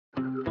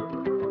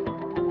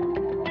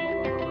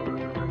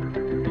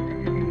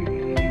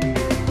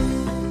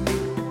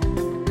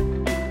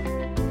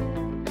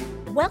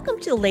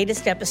Welcome to the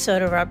latest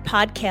episode of our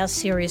podcast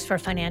series for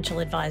financial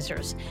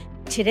advisors.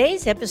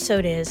 Today's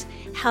episode is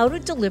How to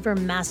Deliver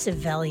Massive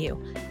Value,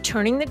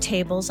 Turning the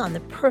Tables on the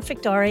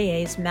Perfect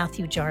RIA's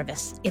Matthew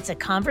Jarvis. It's a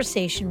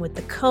conversation with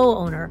the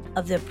co-owner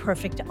of the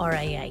Perfect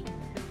RIA.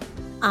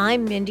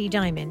 I'm Mindy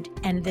Diamond,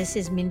 and this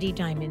is Mindy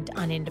Diamond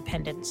on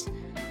Independence.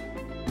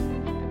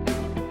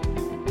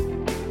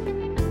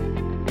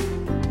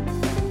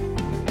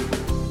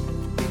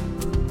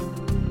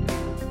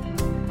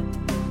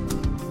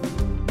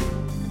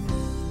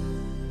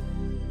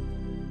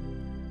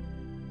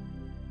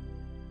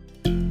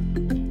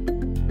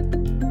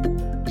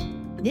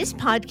 This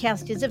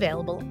podcast is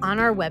available on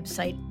our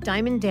website,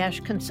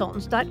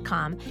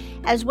 diamond-consultants.com,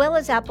 as well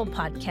as Apple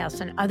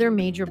Podcasts and other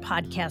major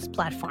podcast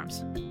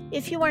platforms.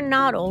 If you are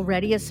not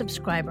already a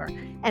subscriber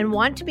and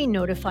want to be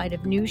notified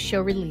of new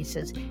show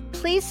releases,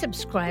 please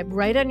subscribe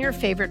right on your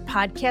favorite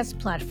podcast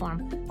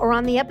platform or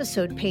on the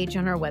episode page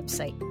on our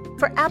website.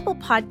 For Apple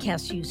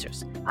Podcast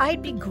users,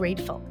 I'd be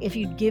grateful if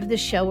you'd give the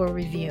show a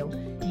review.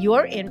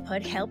 Your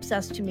input helps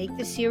us to make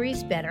the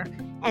series better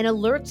and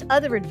alerts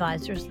other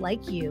advisors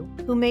like you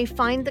who may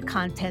find the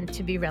content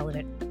to be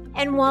relevant.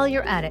 And while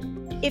you're at it,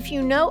 if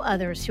you know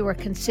others who are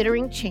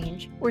considering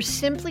change or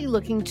simply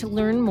looking to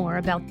learn more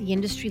about the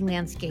industry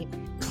landscape,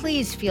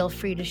 please feel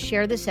free to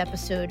share this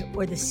episode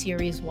or the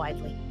series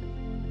widely.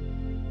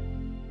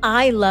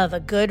 I love a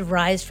good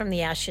rise from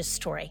the ashes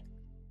story.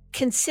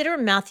 Consider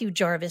Matthew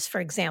Jarvis, for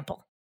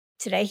example.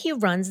 Today, he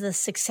runs the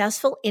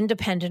successful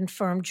independent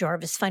firm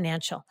Jarvis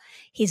Financial.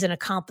 He's an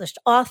accomplished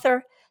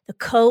author, the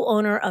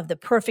co-owner of the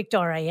Perfect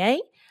RIA,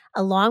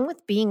 along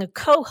with being a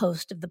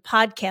co-host of the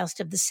podcast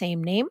of the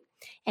same name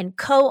and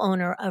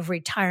co-owner of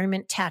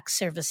Retirement Tax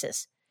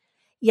Services.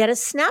 Yet a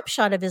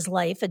snapshot of his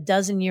life a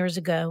dozen years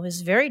ago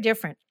is very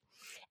different.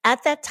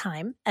 At that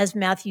time, as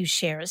Matthew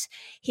shares,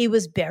 he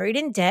was buried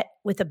in debt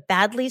with a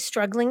badly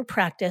struggling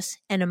practice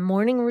and a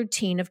morning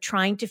routine of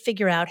trying to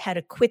figure out how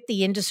to quit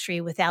the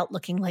industry without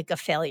looking like a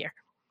failure.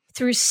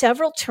 Through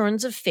several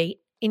turns of fate,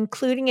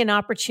 including an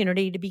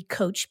opportunity to be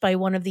coached by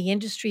one of the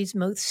industry's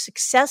most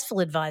successful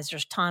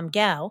advisors, Tom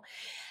Gow,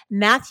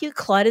 Matthew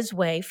clawed his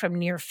way from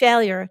near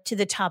failure to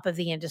the top of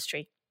the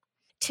industry.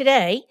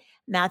 Today,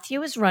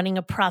 Matthew is running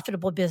a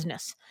profitable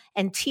business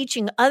and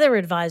teaching other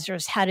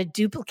advisors how to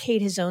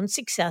duplicate his own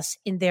success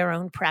in their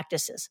own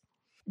practices.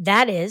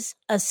 That is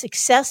a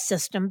success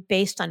system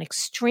based on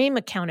extreme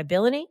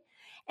accountability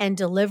and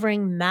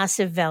delivering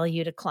massive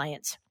value to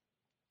clients.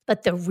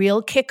 But the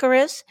real kicker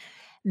is,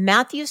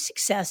 Matthew's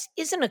success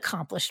isn't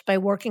accomplished by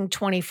working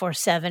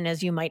 24/7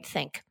 as you might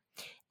think.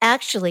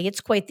 Actually, it's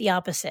quite the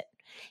opposite.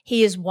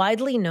 He is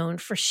widely known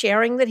for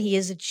sharing that he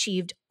has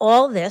achieved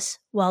all this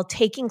while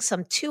taking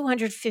some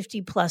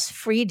 250 plus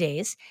free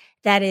days,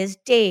 that is,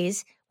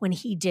 days when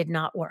he did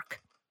not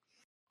work.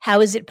 How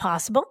is it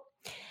possible?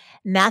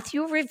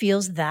 Matthew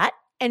reveals that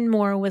and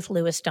more with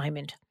Louis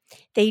Diamond.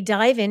 They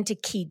dive into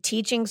key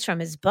teachings from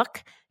his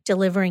book,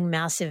 Delivering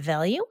Massive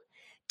Value,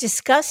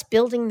 discuss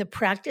building the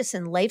practice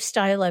and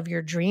lifestyle of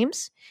your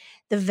dreams,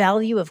 the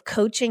value of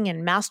coaching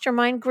and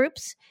mastermind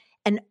groups,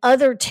 and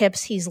other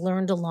tips he's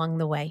learned along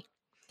the way.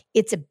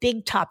 It's a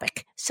big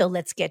topic, so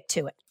let's get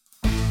to it.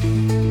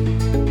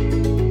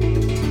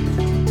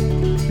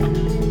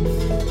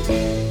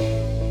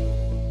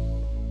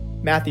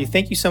 Matthew,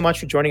 thank you so much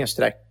for joining us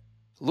today.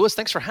 Louis,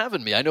 thanks for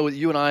having me. I know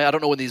you and I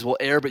don't know when these will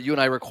air, but you and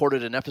I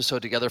recorded an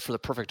episode together for the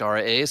Perfect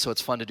RIA, so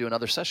it's fun to do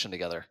another session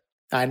together.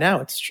 I know,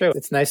 it's true.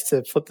 It's nice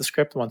to flip the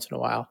script once in a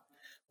while.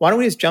 Why don't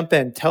we just jump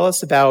in? Tell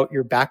us about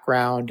your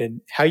background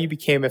and how you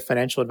became a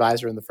financial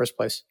advisor in the first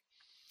place.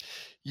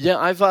 Yeah,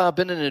 I've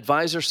been an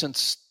advisor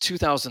since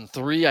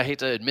 2003. I hate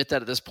to admit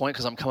that at this point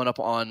because I'm coming up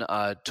on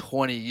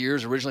 20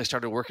 years. Originally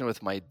started working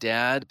with my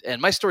dad.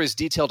 And my story is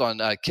detailed on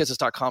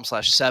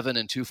kizis.com/7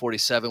 and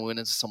 247. We went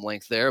into some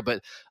length there.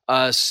 But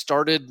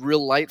started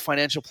real light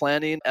financial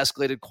planning,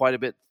 escalated quite a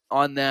bit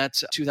on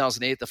that.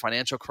 2008, the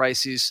financial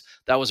crisis,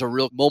 that was a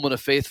real moment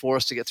of faith for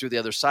us to get through the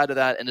other side of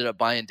that. Ended up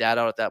buying dad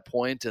out at that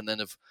point and then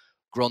have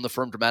grown the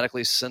firm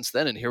dramatically since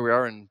then. And here we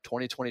are in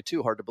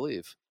 2022. Hard to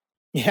believe.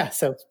 Yeah,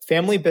 so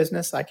family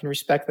business, I can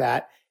respect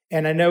that.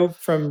 And I know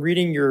from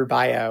reading your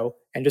bio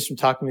and just from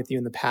talking with you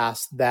in the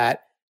past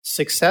that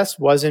success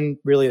wasn't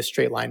really a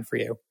straight line for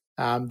you,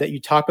 that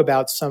you talk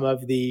about some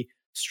of the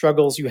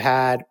struggles you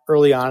had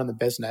early on in the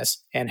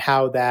business and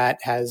how that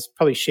has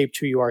probably shaped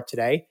who you are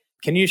today.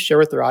 Can you share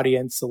with our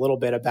audience a little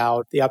bit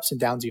about the ups and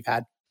downs you've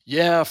had?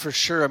 Yeah, for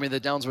sure. I mean, the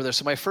downs were there.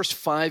 So my first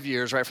 5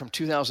 years, right, from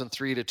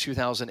 2003 to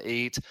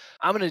 2008,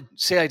 I'm going to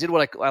say I did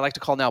what I like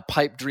to call now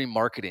pipe dream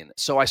marketing.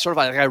 So I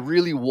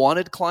really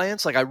wanted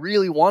clients, I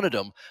really wanted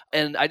them.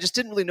 And I just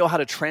didn't really know how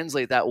to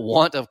translate that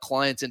want of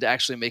clients into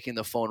actually making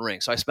the phone ring.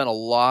 So I spent a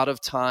lot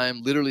of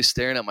time literally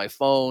staring at my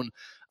phone,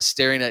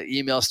 staring at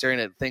email, staring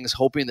at things,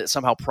 hoping that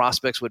somehow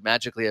prospects would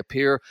magically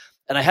appear.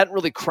 And I hadn't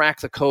really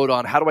cracked the code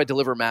on how do I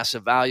deliver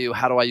massive value?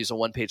 How do I use a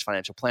one-page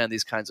financial plan?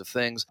 These kinds of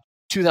things.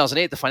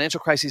 2008, the financial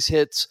crisis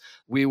hits.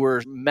 We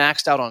were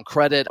maxed out on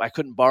credit. I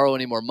couldn't borrow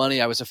any more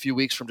money. I was a few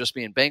weeks from just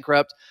being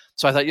bankrupt.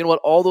 So I thought, you know what,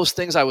 all those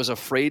things I was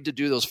afraid to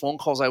do, those phone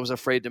calls I was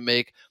afraid to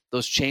make,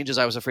 those changes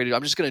I was afraid to do,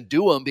 I'm just going to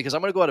do them because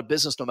I'm going to go out of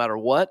business no matter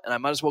what. And I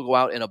might as well go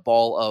out in a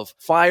ball of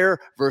fire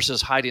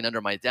versus hiding under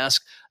my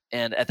desk.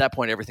 And at that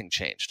point, everything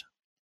changed.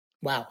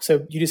 Wow.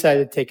 So you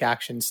decided to take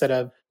action instead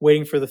of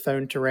waiting for the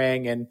phone to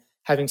ring and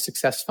having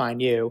success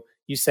find you.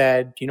 You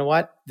said, you know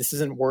what, this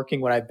isn't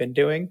working what I've been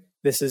doing.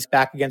 This is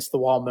back against the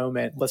wall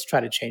moment. Let's try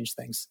to change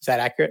things. Is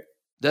that accurate?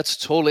 That's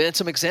totally. And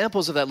some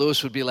examples of that,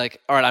 Lewis, would be like,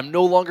 all right, I'm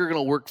no longer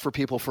going to work for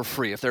people for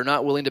free. If they're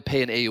not willing to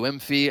pay an AUM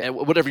fee, and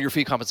whatever your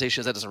fee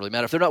compensation is, that doesn't really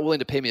matter. If they're not willing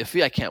to pay me a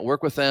fee, I can't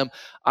work with them.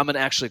 I'm going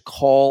to actually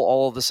call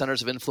all of the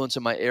centers of influence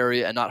in my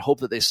area and not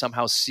hope that they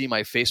somehow see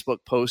my Facebook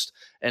post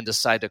and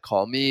decide to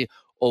call me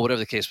or whatever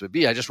the case would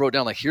be. I just wrote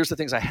down, like, here's the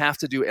things I have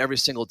to do every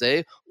single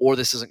day or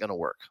this isn't going to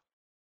work.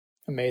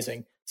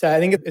 Amazing. So I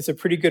think it's a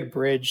pretty good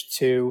bridge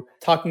to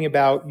talking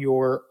about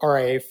your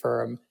RIA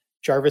firm,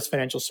 Jarvis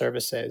Financial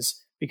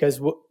Services,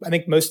 because I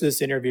think most of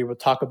this interview will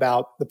talk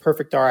about the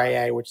Perfect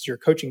RIA, which is your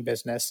coaching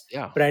business.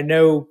 Yeah. But I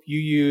know you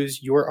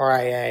use your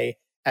RIA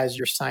as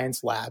your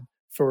science lab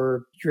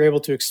you're able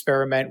to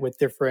experiment with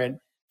different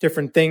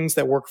things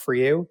that work for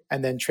you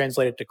and then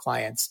translate it to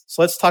clients.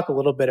 So let's talk a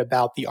little bit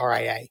about the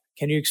RIA.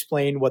 Can you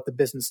explain what the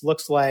business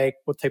looks like,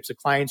 what types of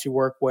clients you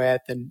work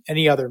with, and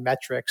any other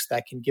metrics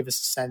that can give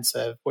us a sense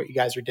of what you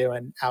guys are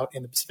doing out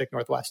in the Pacific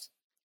Northwest?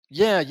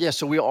 Yeah.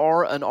 So we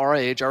are an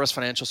RIA, Jarvis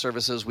Financial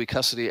Services. We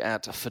custody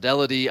at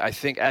Fidelity. I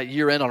think at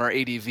year end on our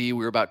ADV, we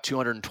were about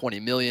 220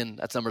 million.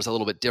 That number is a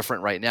little bit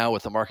different right now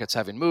with the markets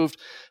having moved,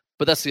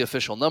 but that's the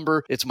official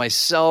number. It's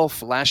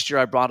myself. Last year,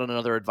 I brought in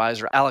another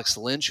advisor, Alex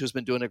Lynch, who's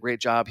been doing a great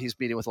job. He's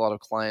meeting with a lot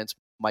of clients.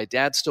 My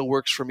dad still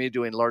works for me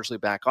doing largely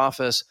back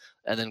office.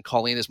 And then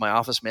Colleen is my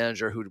office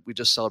manager, who we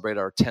just celebrated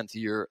our 10th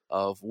year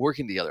of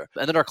working together.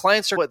 And then our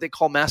clients are what they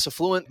call mass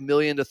affluent, $1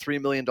 million to $3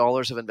 million of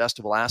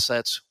investable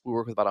assets. We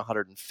work with about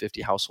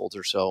 150 households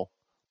or so.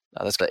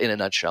 That's in a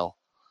nutshell.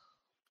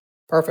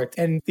 Perfect.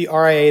 And the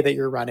RIA that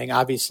you're running,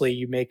 obviously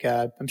you make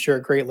I'm sure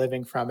a great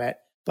living from it,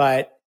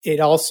 but it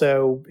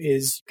also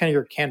is kind of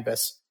your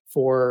canvas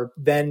for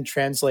then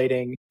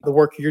translating the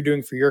work you're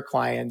doing for your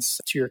clients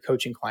to your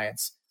coaching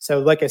clients. So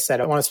like I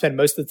said, I want to spend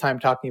most of the time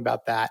talking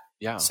about that.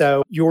 Yeah.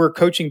 So your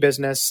coaching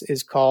business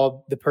is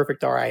called The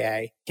Perfect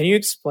RIA. Can you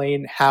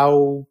explain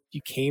how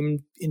you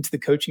came into the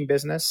coaching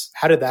business?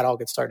 How did that all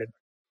get started?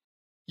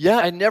 Yeah,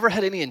 I never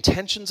had any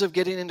intentions of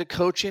getting into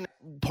coaching,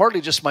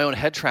 partly just my own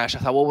head trash. I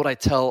thought, what would I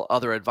tell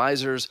other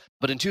advisors?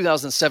 But in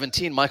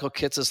 2017, Michael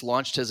Kitces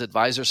launched his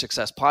Advisor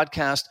Success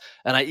podcast.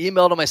 And I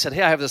emailed him. I said,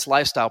 hey, I have this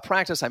lifestyle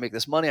practice. I make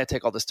this money. I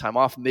take all this time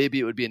off. Maybe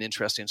it would be an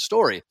interesting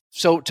story.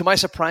 So to my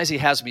surprise, he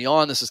has me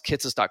on. This is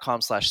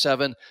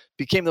kitces.com/7.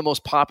 Became the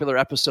most popular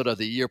episode of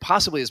the year,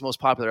 possibly his most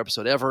popular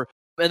episode ever.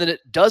 And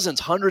then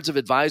hundreds of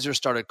advisors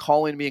started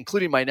calling me,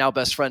 including my now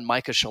best friend,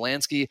 Micah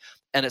Shalansky.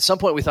 And at some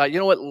point we thought, you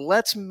know what,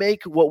 let's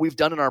make what we've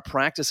done in our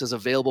practices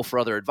available for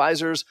other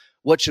advisors.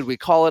 What should we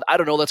call it? I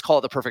don't know. Let's call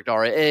it the Perfect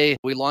RIA.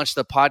 We launched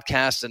the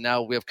podcast and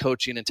now we have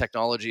coaching and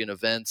technology and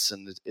events,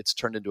 and it's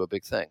turned into a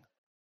big thing.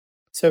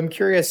 So I'm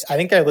curious, I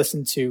think I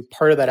listened to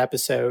part of that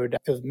episode,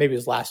 maybe it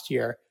was last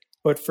year,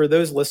 but for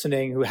those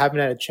listening who haven't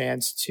had a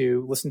chance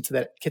to listen to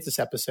that Kitces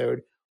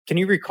episode, can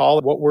you recall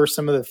what were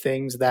some of the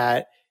things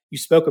that you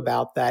spoke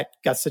about that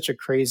got such a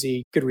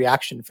crazy good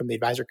reaction from the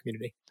advisor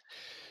community?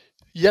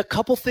 Yeah, a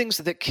couple things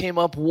that came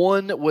up.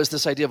 One was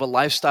this idea of a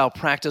lifestyle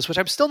practice, which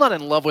I'm still not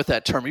in love with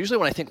that term. Usually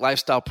when I think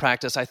lifestyle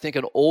practice, I think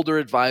an older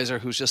advisor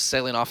who's just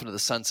sailing off into the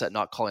sunset,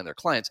 not calling their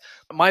clients.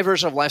 My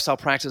version of lifestyle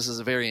practice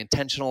is very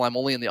intentional. I'm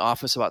only in the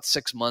office about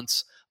 6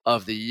 months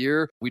of the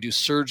year. We do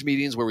surge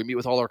meetings where we meet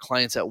with all our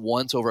clients at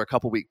once over a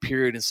couple-week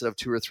period instead of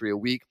 2 or 3 a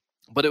week.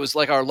 But it was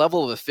like our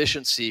level of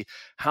efficiency,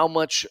 how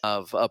much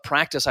of a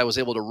practice I was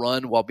able to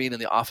run while being in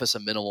the office a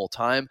minimal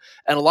time.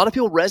 And a lot of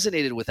people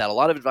resonated with that. A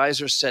lot of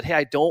advisors said, hey,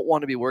 I don't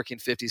want to be working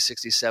 50,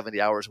 60, 70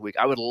 hours a week.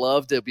 I would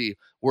love to be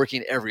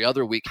working every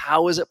other week.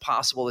 How is it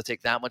possible to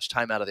take that much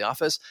time out of the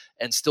office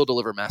and still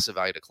deliver massive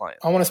value to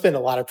clients? I want to spend a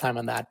lot of time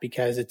on that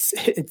because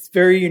it's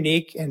very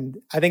unique. And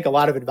I think a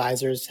lot of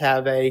advisors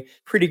have a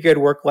pretty good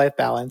work-life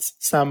balance.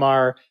 Some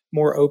are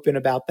more open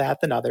about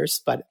that than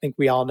others, but I think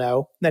we all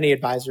know many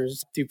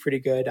advisors do pretty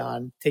good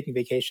on taking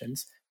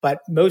vacations, but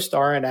most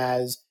aren't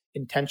as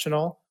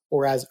intentional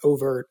or as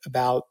overt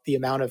about the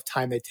amount of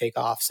time they take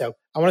off. So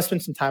I want to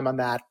spend some time on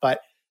that,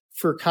 but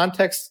for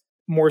context,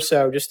 more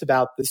so just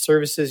about the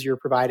services you're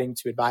providing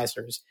to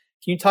advisors.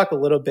 Can you talk a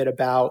little bit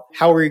about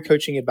how are you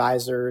coaching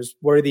advisors?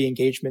 What are the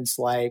engagements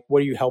like?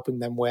 What are you helping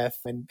them with?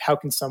 And how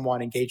can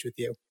someone engage with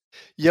you?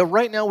 Yeah,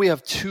 right now we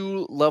have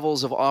 2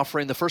 levels of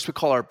offering. The first we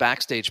call our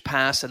Backstage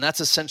Pass, and that's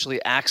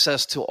essentially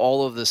access to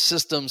all of the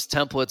systems,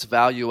 templates,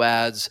 value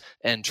adds,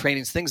 and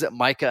trainings, things that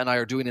Micah and I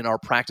are doing in our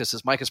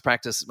practices. Micah's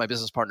practice, my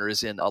business partner,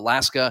 is in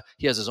Alaska.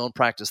 He has his own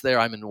practice there.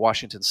 I'm in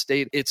Washington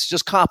State. It's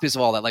just copies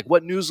of all that. Like,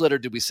 what newsletter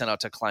did we send out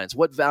to clients?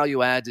 What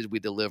value add did we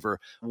deliver?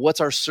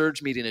 What's our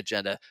surge meeting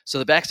agenda? So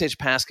the Backstage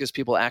Pass gives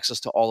people access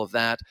to all of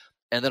that.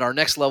 And then our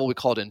next level, we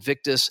call it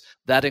Invictus.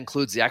 That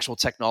includes the actual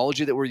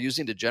technology that we're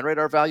using to generate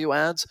our value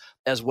adds,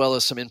 as well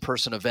as some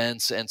in-person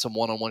events and some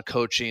one-on-one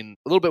coaching,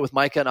 a little bit with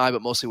Micah and I,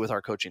 but mostly with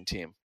our coaching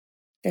team.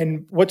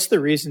 And what's the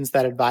reasons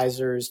that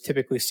advisors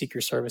typically seek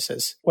your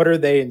services? What are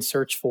they in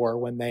search for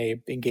when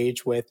they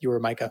engage with you or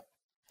Micah?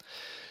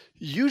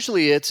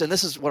 Usually it's, and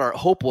this is what our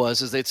hope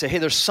was, is they'd say, hey,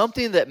 there's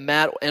something that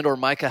Matt and or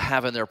Micah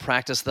have in their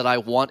practice that I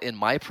want in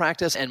my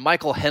practice. And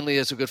Michael Henley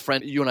is a good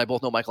friend. You and I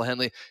both know Michael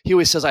Henley. He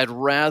always says, I'd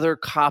rather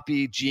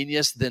copy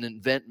genius than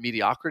invent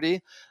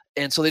mediocrity.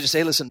 And so they just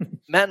say, listen,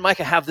 Matt and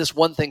Micah have this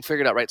one thing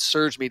figured out, right?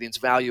 Surge meetings,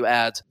 value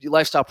adds,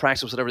 lifestyle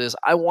practice, whatever it is.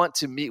 I want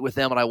to meet with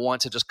them and I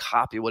want to just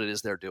copy what it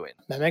is they're doing.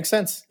 That makes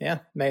sense. Yeah,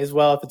 may as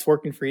well. If it's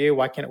working for you,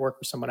 why can't it work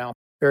for someone else?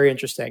 Very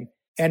interesting.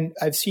 And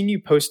I've seen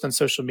you post on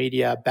social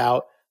media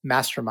about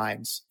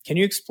masterminds. Can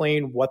you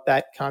explain what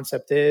that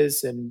concept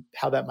is and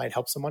how that might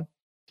help someone?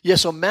 Yeah,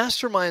 so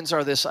masterminds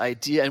are this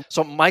idea. And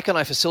so Mike and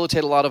I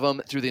facilitate a lot of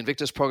them through the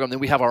Invictus program. Then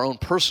we have our own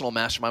personal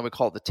mastermind. We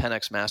call it the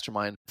 10X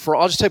Mastermind.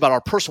 I'll just tell you about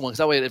our personal one, because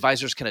that way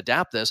advisors can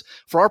adapt this.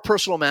 For our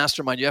personal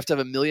mastermind, you have to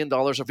have $1 million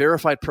of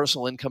verified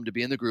personal income to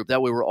be in the group.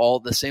 That way we're all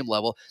at the same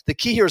level. The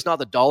key here is not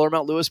the dollar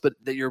amount, Lewis, but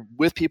that you're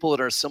with people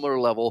that are a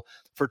similar level.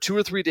 For 2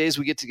 or 3 days,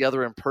 we get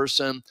together in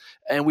person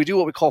and we do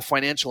what we call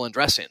financial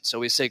undressing. So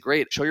we say,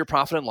 great, show your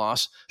profit and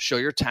loss, show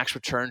your tax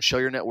return, show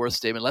your net worth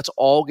statement. Let's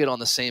all get on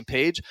the same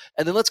page.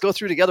 And then let's go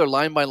through together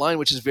line by line,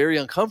 which is very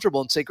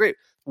uncomfortable, and say, great,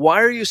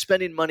 why are you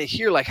spending money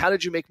here? Like, how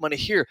did you make money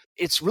here?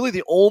 It's really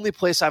the only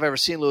place I've ever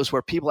seen, Lewis,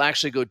 where people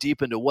actually go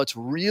deep into what's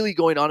really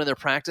going on in their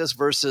practice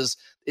versus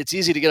it's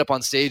easy to get up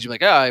on stage and be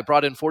like, I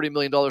brought in $40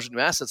 million in new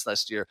assets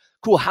last year.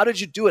 Cool. How did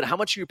you do it? How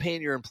much are you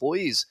paying your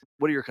employees?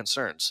 What are your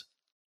concerns?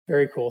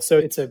 Very cool. So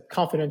it's a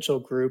confidential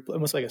group,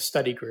 almost like a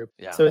study group.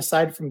 Yeah. So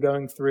aside from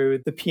going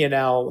through the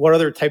P&L, what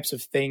other types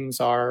of things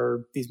are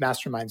these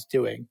masterminds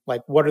doing?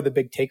 Like, what are the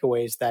big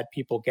takeaways that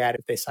people get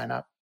if they sign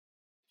up?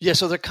 Yeah,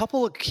 so there are a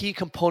couple of key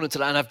components,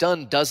 and I've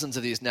done dozens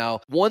of these now.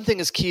 One thing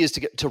is key is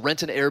to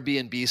rent an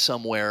Airbnb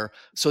somewhere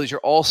so that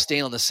you're all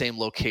staying on the same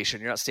location.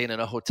 You're not staying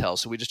in a hotel.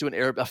 So we just do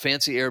a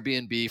fancy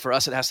Airbnb. For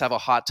us, it has to have a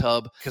hot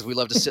tub because we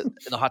love to sit in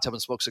the hot tub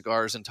and smoke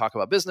cigars and talk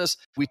about business.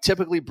 We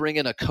typically bring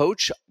in a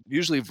coach,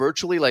 usually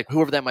virtually, like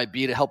whoever that might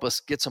be, to help us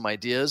get some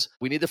ideas.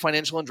 We need the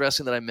financial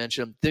undressing that I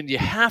mentioned. Then you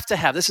have to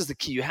have, this is the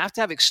key, you have to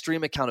have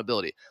extreme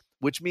accountability,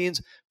 which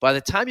means by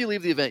the time you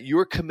leave the event,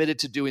 you're committed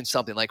to doing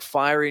something like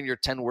firing your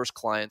 10 worst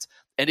clients.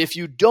 And if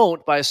you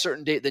don't by a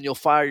certain date, then you'll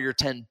fire your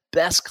 10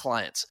 best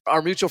clients.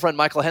 Our mutual friend,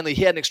 Michael Henley,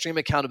 he had an extreme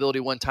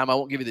accountability one time. I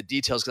won't give you the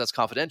details because that's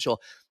confidential.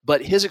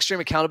 But his extreme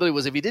accountability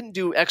was if he didn't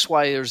do X,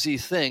 Y, or Z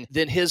thing,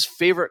 then his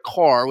favorite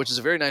car, which is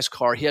a very nice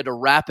car, he had to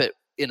wrap it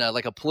in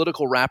a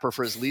political wrapper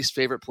for his least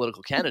favorite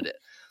political candidate.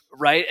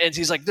 Right? And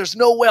he's like, there's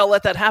no way I'll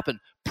let that happen.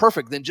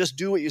 Perfect. Then just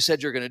do what you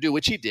said you're going to do,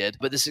 which he did.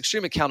 But this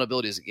extreme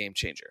accountability is a game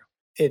changer.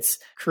 It's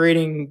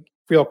creating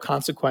real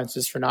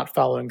consequences for not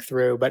following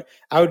through. But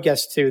I would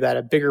guess too that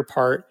a bigger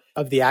part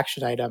of the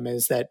action item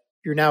is that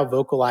you're now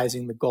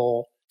vocalizing the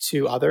goal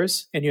to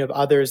others and you have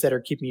others that are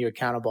keeping you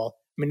accountable.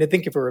 I mean, I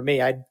think if it were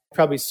me, I'd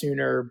probably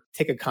sooner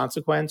take a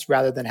consequence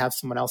rather than have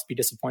someone else be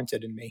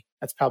disappointed in me.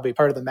 That's probably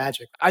part of the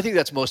magic. I think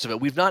that's most of it.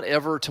 We've not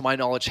ever, to my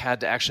knowledge, had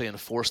to actually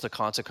enforce the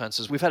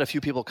consequences. We've had a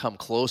few people come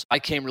close. I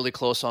came really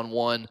close on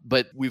one,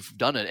 but we've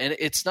done it. And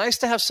it's nice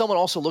to have someone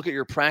also look at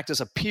your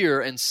practice, a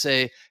peer, and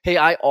say, hey,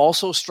 I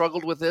also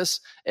struggled with this,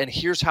 and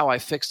here's how I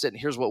fixed it, and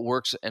here's what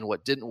works and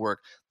what didn't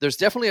work. There's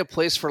definitely a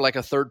place for like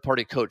a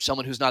third-party coach,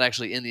 someone who's not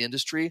actually in the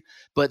industry,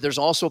 but there's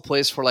also a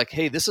place for like,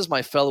 hey, this is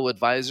my fellow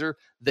advisor.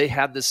 They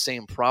had this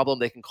same problem.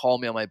 They can call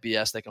me on my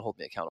BS. They can hold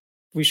me accountable.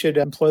 We should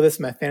employ this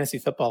in my fantasy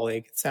football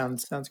league. It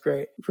sounds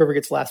great. Whoever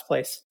gets last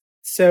place.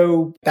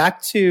 So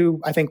back to,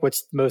 I think,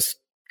 what's the most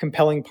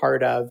compelling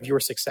part of your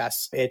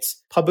success.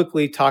 It's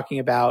publicly talking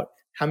about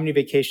how many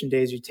vacation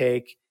days you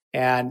take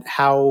and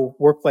how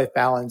work-life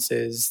balance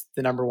is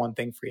the number one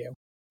thing for you.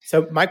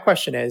 So my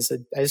question is,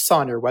 I just saw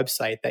on your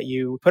website that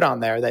you put on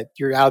there that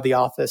you're out of the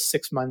office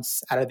 6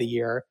 months out of the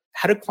year.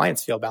 How do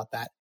clients feel about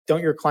that?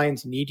 Don't your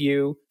clients need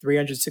you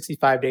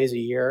 365 days a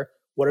year?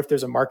 What if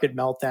there's a market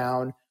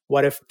meltdown?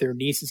 What if their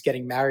niece is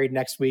getting married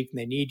next week and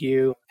they need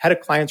you? How do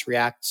clients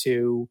react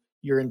to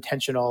your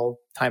intentional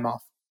time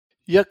off?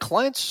 Yeah,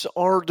 clients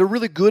they're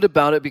really good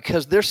about it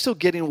because they're still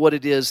getting what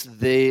it is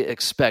they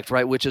expect,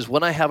 right? Which is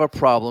when I have a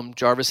problem,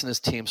 Jarvis and his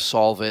team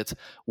solve it.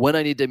 When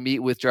I need to meet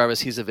with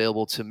Jarvis, he's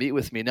available to meet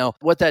with me. Now,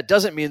 what that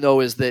doesn't mean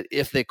though is that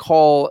if they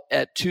call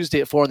at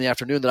Tuesday at 4 in the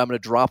afternoon, that I'm going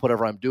to drop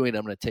whatever I'm doing.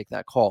 I'm going to take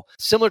that call.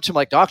 Similar to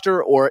my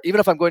doctor, or even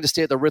if I'm going to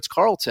stay at the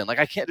Ritz-Carlton, like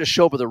I can't just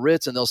show up at the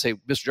Ritz and they'll say,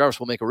 Mr. Jarvis,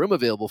 we'll make a room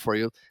available for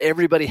you.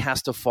 Everybody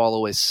has to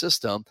follow a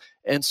system.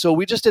 And so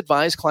we just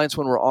advise clients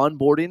when we're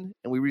onboarding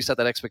and we reset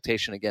that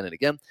expectation again and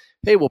again.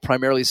 Hey, we'll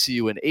primarily see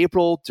you in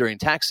April during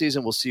tax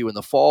season. We'll see you in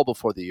the fall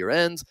before the year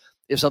ends.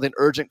 If something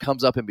urgent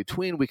comes up in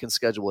between, we can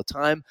schedule a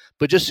time.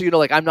 But just so you know,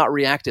 like I'm not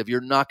reactive.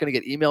 You're not going to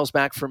get emails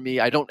back from me.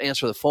 I don't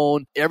answer the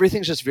phone.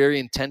 Everything's just very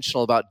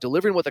intentional about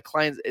delivering what the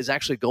client is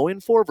actually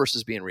going for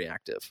versus being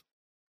reactive.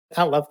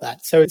 I love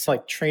that. So it's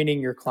like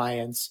training your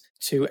clients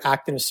to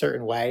act in a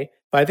certain way.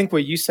 But I think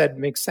what you said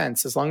makes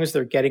sense. As long as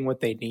they're getting what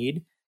they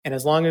need, and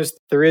as long as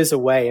there is a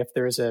way, if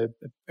there is an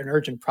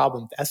urgent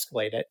problem, to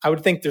escalate it. I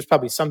would think there's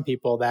probably some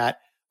people that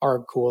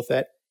are cool with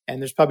it.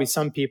 And there's probably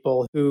some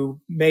people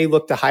who may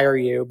look to hire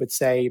you, but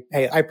say,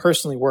 hey, I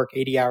personally work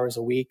 80 hours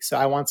a week, so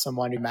I want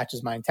someone who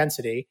matches my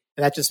intensity.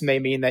 And that just may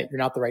mean that you're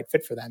not the right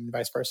fit for them and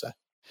vice versa.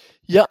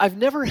 Yeah, I've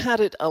never had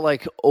it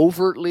like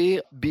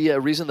overtly be a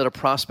reason that a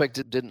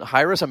prospect didn't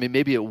hire us. I mean,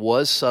 maybe it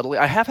was subtly.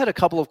 I have had a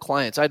couple of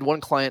clients. I had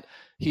one client,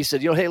 he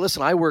said, hey,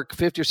 listen, I work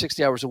 50 or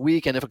 60 hours a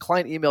week. And if a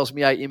client emails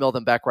me, I email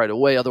them back right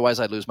away. Otherwise,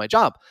 I'd lose my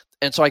job.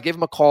 And so I gave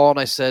him a call and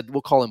I said,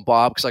 we'll call him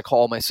Bob because I call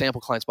all my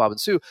sample clients Bob and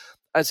Sue.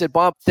 I said,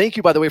 Bob, thank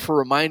you, by the way, for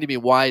reminding me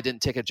why I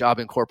didn't take a job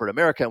in corporate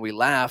America. And we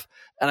laugh.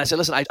 And I said,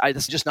 listen,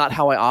 this is just not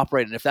how I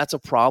operate. And if that's a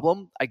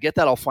problem, I get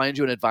that. I'll find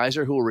you an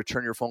advisor who will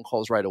return your phone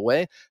calls right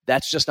away.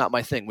 That's just not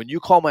my thing. When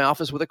you call my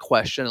office with a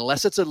question,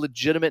 unless it's a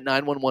legitimate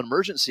 911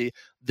 emergency,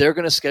 they're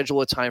going to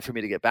schedule a time for me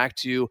to get back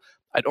to you.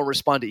 I don't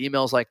respond to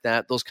emails like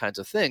that, those kinds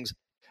of things.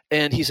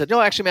 And he said, no,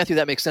 actually, Matthew,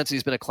 that makes sense.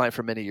 He's been a client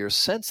for many years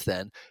since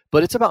then.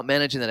 But it's about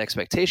managing that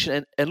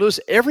expectation. And Louis,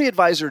 every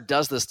advisor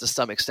does this to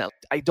some extent.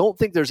 I don't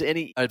think there's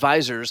any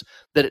advisors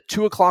that at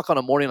 2 o'clock on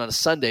a morning on a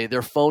Sunday,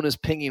 their phone is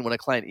pinging when a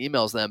client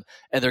emails them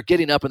and they're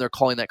getting up and they're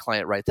calling that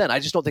client right then. I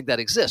just don't think that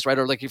exists, right?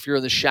 Or like if you're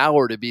in the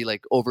shower, to be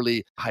like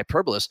overly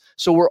hyperbolous.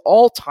 So we're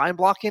all time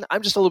blocking.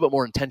 I'm just a little bit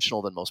more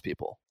intentional than most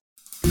people.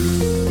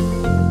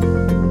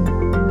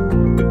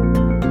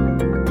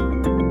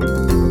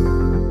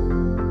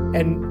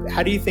 And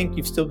how do you think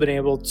you've still been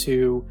able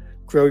to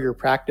grow your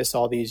practice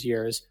all these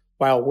years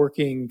while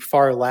working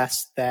far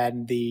less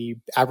than the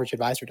average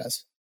advisor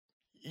does?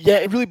 Yeah,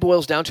 it really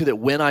boils down to that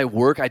when I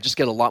work, I just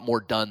get a lot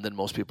more done than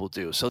most people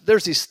do. So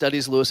there's these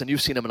studies, Louis, and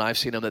you've seen them and I've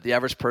seen them, that the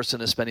average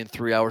person is spending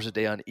 3 hours a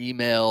day on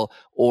email,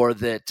 or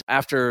that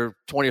after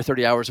 20 or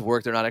 30 hours of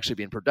work, they're not actually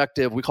being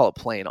productive. We call it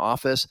playing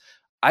office.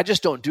 I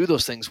just don't do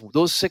those things.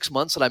 Those 6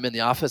 months that I'm in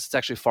the office, it's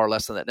actually far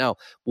less than that now.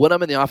 When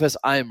I'm in the office,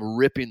 I am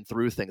ripping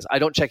through things. I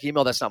don't check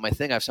email. That's not my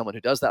thing. I have someone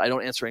who does that. I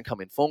don't answer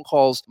incoming phone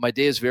calls. My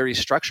day is very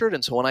structured.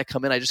 And so when I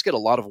come in, I just get a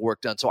lot of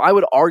work done. So I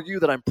would argue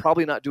that I'm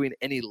probably not doing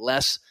any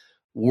less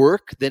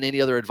work than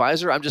any other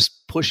advisor. I'm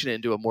just pushing it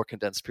into a more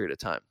condensed period of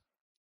time.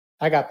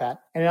 I got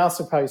that. And it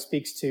also probably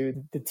speaks to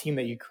the team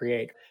that you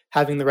create.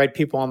 Having the right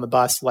people on the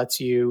bus lets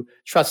you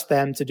trust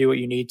them to do what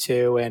you need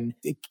to, and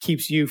it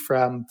keeps you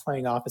from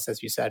playing office,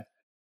 as you said.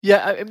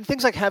 Yeah, I mean,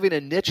 things like having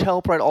a niche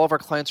help, right? All of our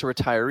clients are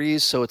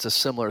retirees, so it's a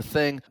similar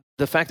thing.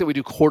 The fact that we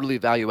do quarterly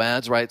value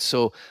adds, right?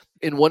 So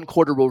in one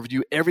quarter, we'll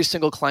review every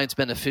single client's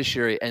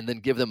beneficiary and then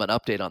give them an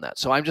update on that.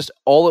 So I'm just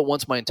all at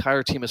once, my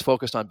entire team is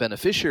focused on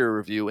beneficiary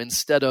review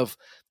instead of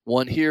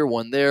one here,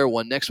 one there,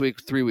 one next week,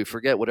 3 we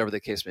forget, whatever the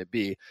case may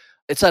be.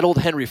 It's that old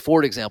Henry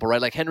Ford example,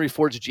 right? Like Henry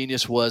Ford's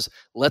genius was,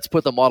 let's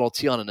put the Model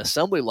T on an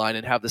assembly line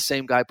and have the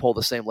same guy pull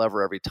the same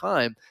lever every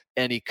time.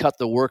 And he cut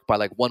the work by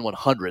like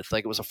 1/100th.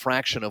 Like it was a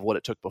fraction of what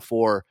it took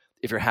before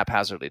if you're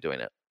haphazardly doing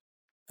it.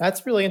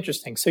 That's really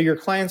interesting. So your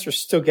clients are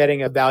still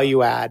getting a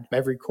value add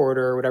every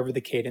quarter or whatever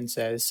the cadence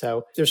is.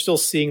 So they're still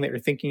seeing that you're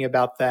thinking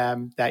about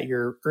them, that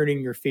you're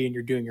earning your fee and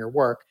you're doing your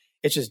work.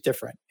 It's just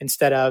different.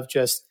 Instead of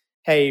just,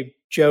 hey,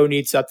 Joe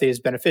needs to update his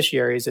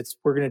beneficiaries, it's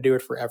we're going to do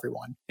it for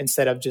everyone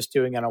instead of just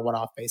doing it on a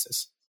one-off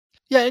basis.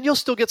 Yeah, and you'll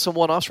still get some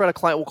one-offs, right? A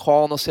client will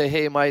call and they'll say,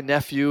 hey, my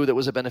nephew that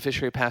was a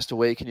beneficiary passed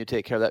away. Can you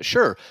take care of that?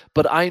 Sure.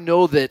 But I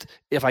know that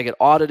if I get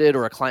audited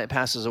or a client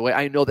passes away,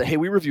 I know that, hey,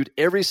 we reviewed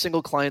every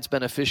single client's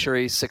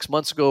beneficiary 6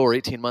 months ago or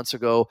 18 months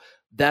ago.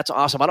 That's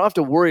awesome. I don't have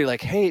to worry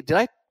like, hey,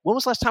 when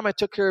was the last time I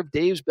took care of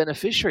Dave's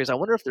beneficiaries? I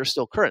wonder if they're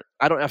still current.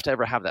 I don't have to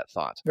ever have that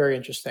thought. Very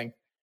interesting.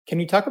 Can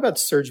you talk about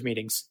surge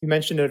meetings? You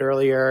mentioned it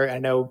earlier. I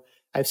know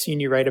I've seen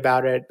you write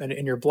about it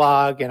in your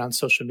blog and on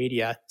social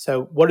media.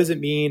 So what does it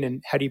mean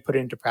and how do you put it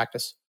into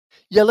practice?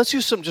 Yeah, let's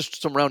use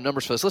some round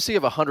numbers for this. Let's say you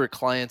have 100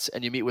 clients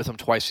and you meet with them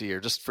twice a year,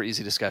 just for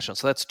easy discussion.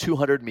 So that's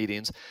 200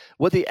 meetings.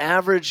 What the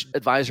average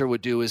advisor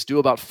would do is do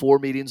about 4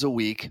 meetings a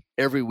week,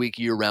 every week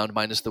year round,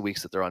 minus the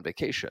weeks that they're on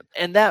vacation.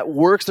 And that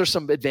works. There's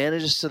some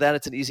advantages to that.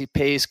 It's an easy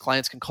pace.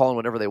 Clients can call in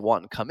whenever they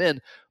want and come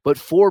in. But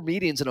 4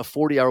 meetings in a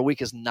 40-hour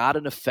week is not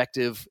an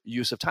effective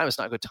use of time. It's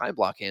not good time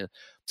blocking.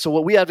 So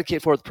what we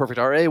advocate for at the Perfect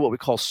RA, what we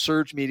call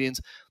surge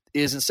meetings,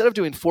 is instead of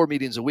doing 4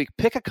 meetings a week,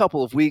 pick a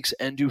couple of weeks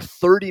and do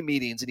 30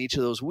 meetings in each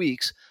of those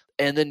weeks,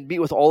 and then meet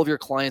with all of your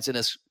clients in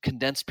as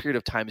condensed period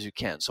of time as you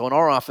can. So in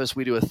our office,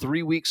 we do a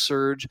 3-week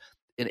surge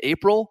in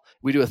April.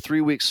 We do a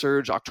 3-week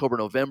surge October,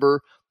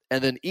 November.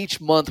 And then each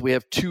month we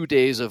have 2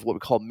 days of what we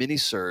call mini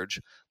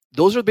surge.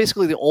 Those are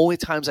basically the only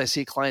times I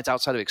see clients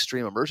outside of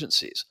extreme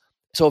emergencies.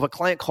 So if a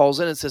client calls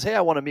in and says, hey,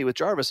 I want to meet with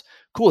Jarvis,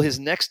 cool. His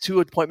next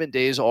 2 appointment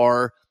days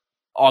are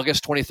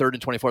August 23rd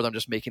and 24th. I'm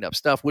just making up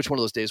stuff. Which one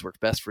of those days works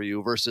best for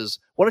you versus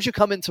why don't you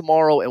come in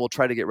tomorrow and we'll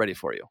try to get ready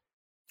for you?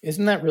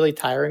 Isn't that really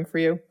tiring for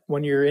you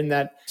when you're in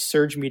that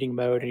surge meeting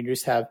mode and you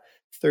just have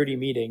 30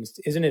 meetings?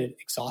 Isn't it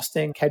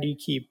exhausting? How do you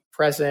keep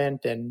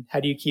present and how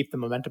do you keep the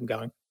momentum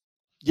going?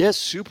 Yes,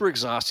 super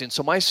exhausting.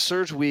 So my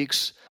surge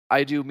weeks,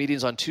 I do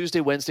meetings on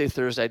Tuesday, Wednesday,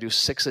 Thursday. I do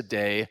 6 a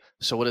day.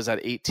 So what is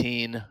that,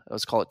 18?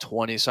 Let's call it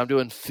 20. So I'm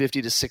doing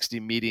 50 to 60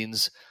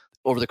 meetings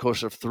over the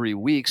course of 3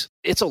 weeks.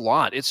 It's a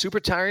lot. It's super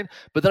tiring.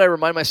 But then I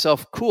remind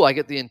myself, cool, I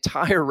get the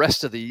entire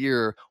rest of the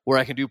year where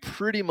I can do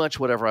pretty much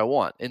whatever I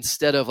want.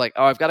 Instead of like,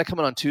 oh, I've got to come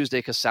in on Tuesday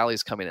because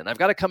Sally's coming in. I've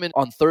got to come in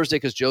on Thursday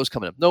because Joe's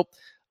coming in. Nope.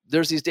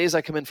 There's these days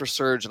I come in for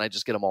Surge and I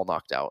just get them all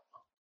knocked out.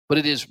 But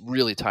it is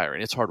really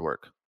tiring. It's hard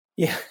work.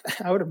 Yeah,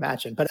 I would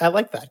imagine. But I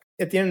like that.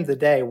 At the end of the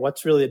day,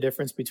 what's really the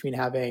difference between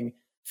having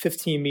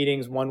 15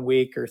 meetings one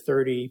week or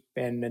 30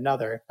 in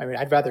another? I mean,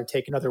 I'd rather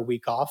take another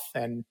week off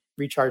and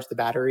recharge the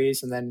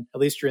batteries, and then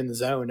at least you're in the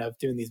zone of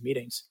doing these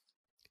meetings.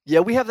 Yeah,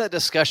 we have that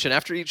discussion.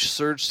 After each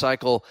Surge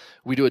cycle,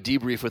 we do a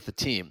debrief with the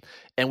team.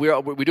 And we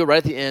do it right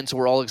at the end, so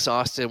we're all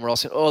exhausted, and we're all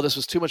saying, oh, this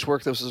was too much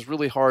work, this was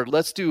really hard.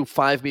 Let's do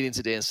 5 meetings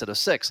a day instead of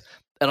 6.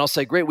 And I'll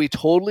say, great, we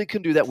totally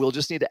can do that. We'll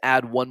just need to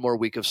add one more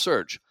week of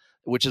Surge,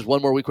 which is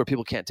one more week where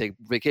people can't take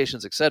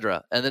vacations, et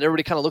cetera. And then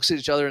everybody kind of looks at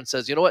each other and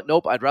says, you know what?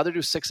 Nope, I'd rather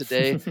do 6 a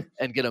day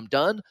and get them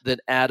done than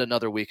add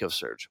another week of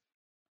Surge.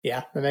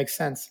 Yeah, that makes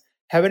sense.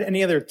 Have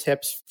any other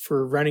tips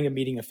for running a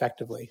meeting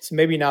effectively? So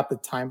maybe not the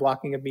time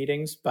blocking of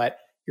meetings, but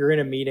you're in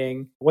a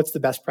meeting. What's the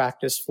best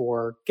practice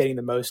for getting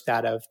the most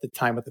out of the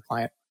time with the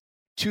client?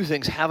 2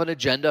 things. Have an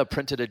agenda, a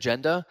printed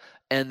agenda.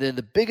 And then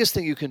the biggest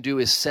thing you can do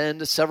is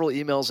send several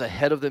emails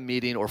ahead of the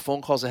meeting or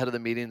phone calls ahead of the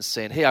meeting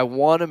saying, hey, I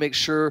want to make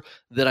sure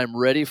that I'm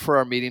ready for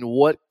our meeting.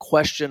 What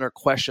question or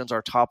questions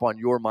are top on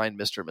your mind,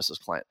 Mr. and Mrs.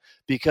 Client?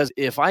 Because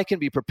if I can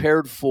be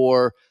prepared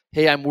for,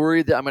 hey, I'm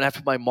worried that I'm going to have to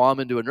put my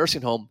mom into a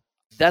nursing home,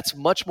 that's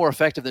much more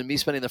effective than me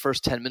spending the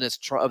first 10 minutes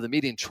of the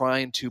meeting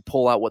trying to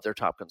pull out what their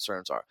top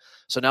concerns are.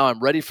 So now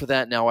I'm ready for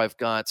that. Now I've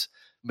got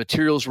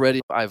materials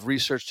ready. I've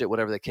researched it,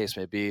 whatever the case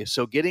may be.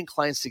 So getting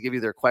clients to give you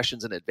their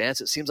questions in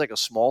advance, it seems like a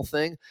small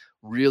thing,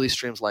 really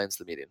streamlines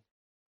the meeting.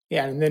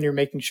 Yeah, and then you're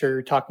making sure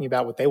you're talking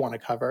about what they want to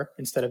cover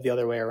instead of the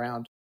other way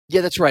around.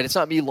 Yeah, that's right. It's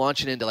not me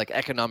launching into like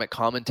economic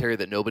commentary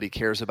that nobody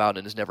cares about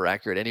and is never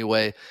accurate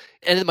anyway.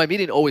 And then my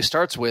meeting always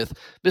starts with,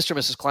 Mr. and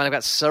Mrs. Client, I've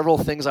got several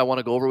things I want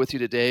to go over with you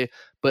today.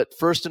 But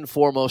first and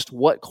foremost,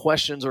 what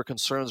questions or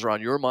concerns are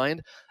on your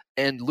mind?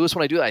 And Louis,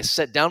 when I do that, I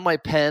set down my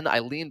pen, I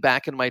lean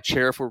back in my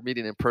chair if we're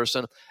meeting in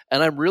person,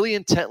 and I'm really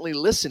intently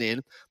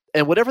listening.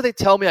 And whatever they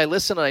tell me, I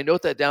listen and I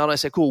note that down. I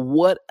say, cool,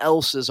 what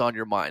else is on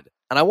your mind?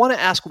 And I want to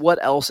ask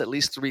what else at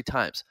least 3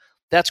 times.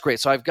 That's great.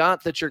 So I've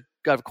got that you've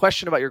got a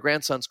question about your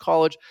grandson's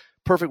college.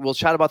 Perfect. We'll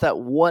chat about that.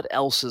 What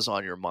else is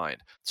on your mind?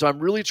 So I'm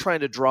really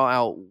trying to draw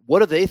out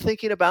what are they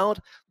thinking about,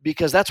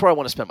 because that's where I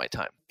want to spend my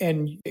time.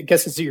 And I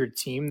guess it's your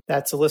team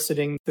that's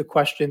eliciting the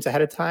questions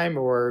ahead of time,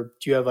 or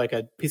do you have like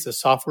a piece of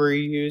software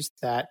you use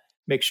that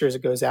makes sure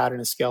it goes out in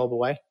a scalable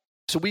way?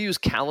 So we use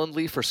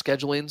Calendly for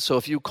scheduling. So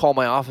if you call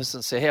my office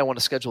and say, hey, I want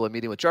to schedule a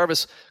meeting with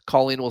Jarvis,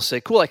 Colleen will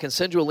say, cool, I can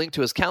send you a link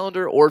to his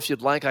calendar, or if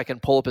you'd like, I can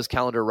pull up his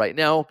calendar right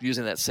now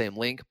using that same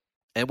link.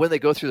 And when they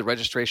go through the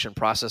registration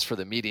process for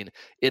the meeting,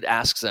 it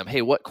asks them,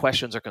 hey, what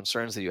questions or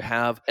concerns that you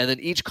have? And then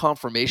each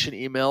confirmation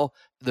email,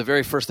 the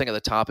very first thing at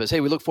the top is,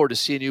 hey, we look forward to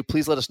seeing you.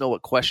 Please let us know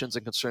what questions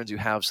and concerns you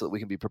have so that we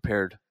can be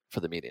prepared for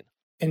the meeting.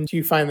 And do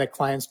you find that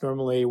clients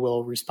normally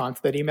will respond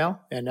to that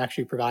email and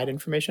actually provide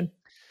information?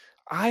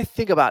 I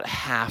think about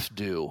half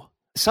do.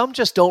 Some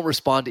just don't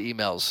respond to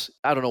emails.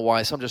 I don't know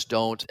why. Some just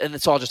don't. And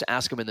so I'll just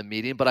ask them in the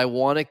meeting. But I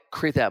want to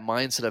create that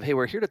mindset of, hey,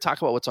 we're here to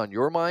talk about what's on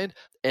your mind.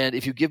 And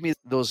if you give me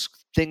those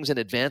things in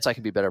advance, I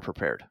can be better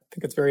prepared. I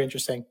think it's very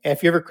interesting.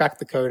 If you ever crack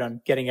the code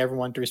on getting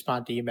everyone to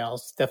respond to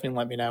emails, definitely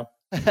let me know.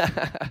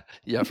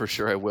 Yeah, for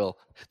sure I will.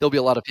 There'll be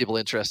a lot of people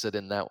interested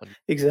in that one.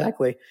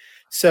 Exactly.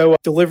 So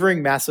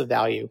delivering massive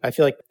value, I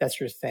feel like that's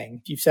your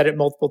thing. You've said it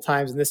multiple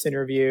times in this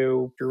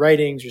interview. Your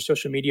writings, your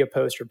social media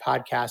posts, your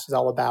podcast is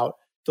all about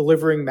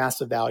delivering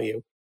massive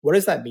value. What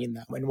does that mean,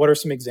 though? And what are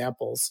some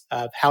examples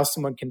of how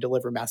someone can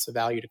deliver massive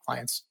value to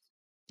clients?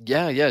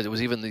 Yeah. It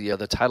was even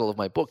the title of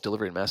my book,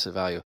 Delivering Massive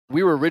Value.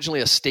 We were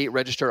originally a state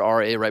registered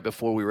RA right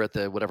before we were at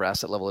the whatever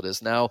asset level it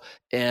is now.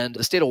 And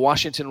the state of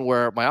Washington,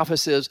 where my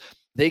office is,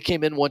 they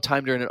came in one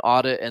time during an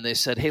audit and they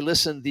said, hey,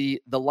 listen, the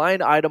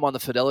line item on the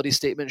fidelity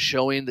statement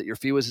showing that your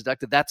fee was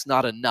deducted, that's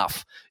not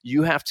enough.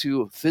 You have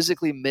to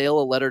physically mail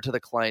a letter to the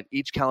client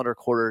each calendar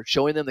quarter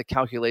showing them the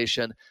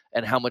calculation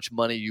and how much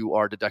money you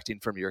are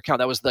deducting from your account.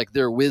 That was like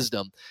their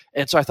wisdom.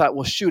 And so I thought,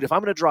 well, shoot, if I'm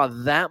going to draw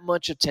that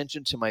much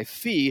attention to my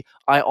fee,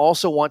 I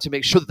also want to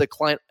make sure that the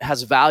client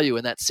has value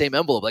in that same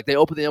envelope. Like they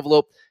open the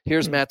envelope,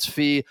 here's Matt's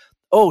fee.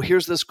 Oh,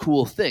 here's this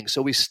cool thing.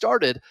 So we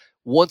started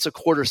once a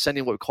quarter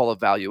sending what we call a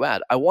value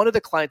add. I wanted the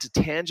client to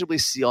tangibly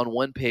see on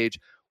one page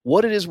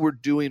what it is we're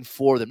doing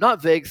for them.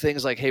 Not vague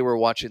things like, hey, we're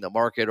watching the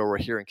market or we're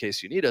here in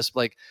case you need us.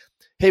 Like,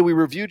 hey, we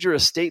reviewed your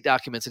estate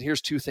documents and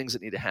here's 2 things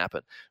that need to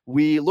happen.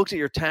 We looked at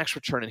your tax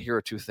return and here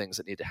are 2 things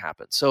that need to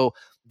happen. So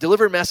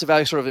delivering massive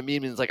value sort of a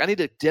means like I need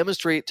to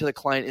demonstrate to the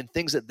client in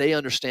things that they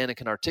understand and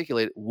can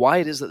articulate why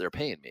it is that they're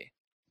paying me.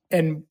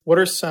 And what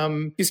are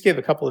some, you just gave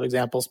a couple of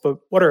examples, but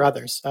what are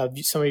others of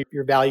some of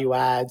your value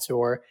adds,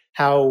 or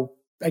how,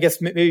 I guess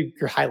maybe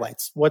your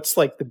highlights? What's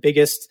like the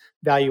biggest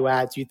value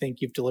adds you think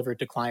you've delivered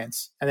to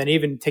clients? And then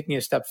even taking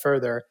a step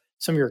further,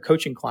 some of your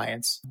coaching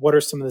clients, what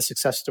are some of the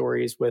success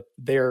stories with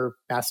their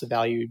massive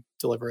value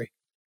delivery?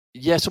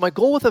 Yeah, so my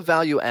goal with a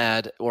value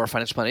add or a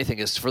financial plan, anything,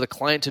 is for the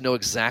client to know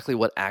exactly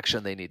what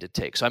action they need to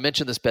take. So I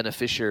mentioned this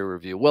beneficiary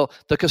review. Well,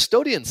 the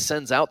custodian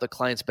sends out the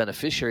client's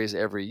beneficiaries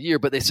every year,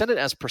 but they send it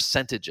as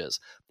percentages.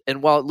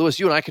 And while, Louis,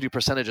 you and I could do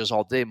percentages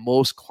all day,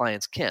 most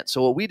clients can't.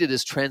 So what we did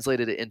is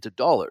translated it into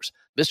dollars.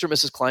 Mr. and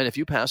Mrs. Client, if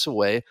you pass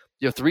away,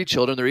 you have 3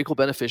 children, they're equal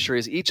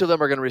beneficiaries. Each of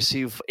them are going to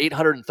receive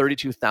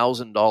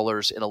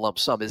 $832,000 in a lump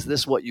sum. Is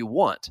this what you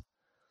want?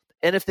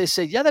 And if they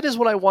say, yeah, that is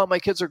what I want, my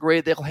kids are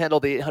great, they'll handle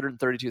the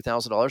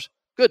 $832,000,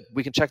 good,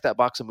 we can check that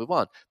box and move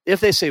on. If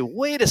they say,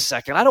 wait a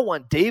second, I don't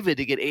want David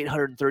to get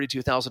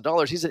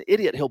 $832,000, he's an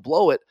idiot, he'll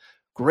blow it,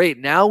 great,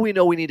 now we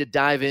know we need to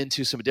dive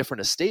into some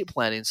different estate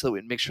planning so that we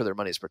can make sure their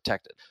money is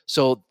protected.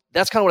 So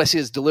that's kind of what I see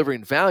as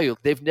delivering value.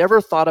 They've never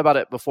thought about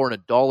it before in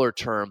a dollar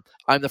term.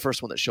 I'm the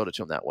first one that showed it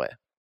to them that way.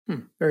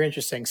 Very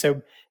interesting.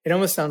 So it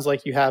almost sounds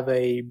like you have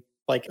a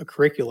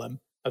curriculum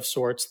of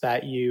sorts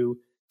that you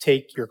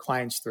take your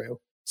clients through.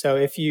 So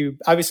if you've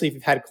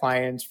had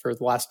clients for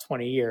the last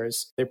 20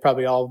 years, they're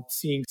probably all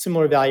seeing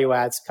similar value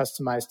adds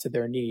customized to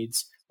their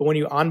needs. But when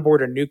you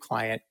onboard a new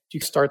client, do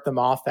you start them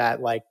off at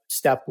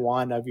step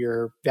 1 of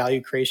your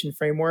value creation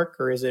framework?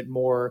 Or is it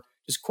more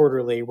just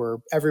quarterly where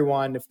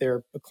everyone, if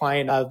they're a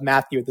client of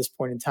Matthew at this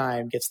point in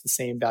time, gets the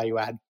same value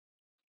add?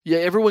 Yeah,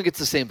 everyone gets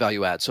the same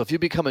value add. So if you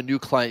become a new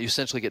client, you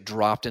essentially get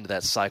dropped into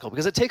that cycle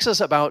because it takes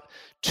us about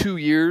 2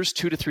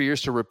 to 3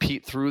 years to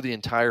repeat through the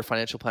entire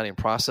financial planning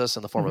process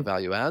in the form of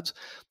value adds.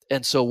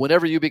 And so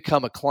whenever you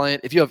become a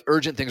client, if you have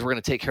urgent things, we're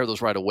going to take care of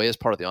those right away as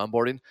part of the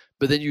onboarding,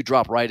 but then you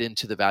drop right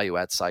into the value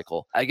add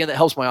cycle. Again, that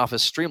helps my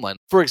office streamline.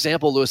 For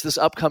example, Louis, this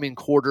upcoming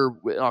quarter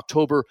in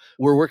October,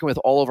 we're working with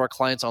all of our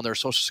clients on their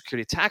Social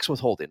Security tax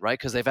withholding, right?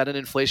 Because they've had an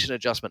inflation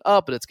adjustment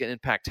up, but it's going to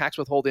impact tax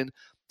withholding.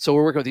 So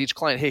we're working with each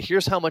client. Hey,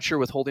 here's how much you're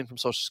withholding from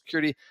Social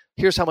Security.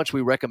 Here's how much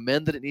we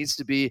recommend that it needs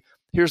to be.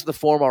 Here's the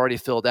form already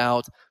filled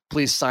out.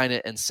 Please sign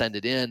it and send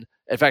it in.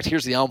 In fact,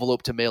 here's the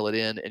envelope to mail it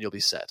in, and you'll be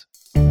set.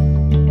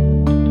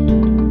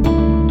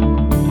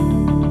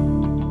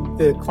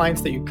 The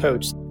clients that you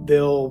coach,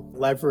 they'll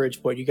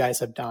leverage what you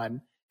guys have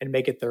done and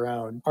make it their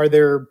own. Are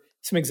there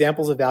some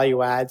examples of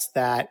value adds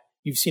that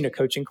you've seen a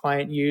coaching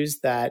client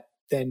use that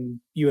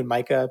then you and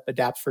Micah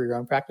adapt for your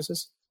own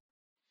practices?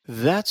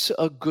 That's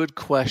a good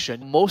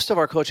question. Most of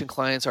our coaching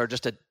clients are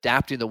just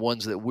adapting the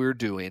ones that we're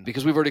doing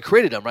because we've already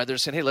created them, right? They're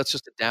saying, hey, let's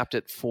just adapt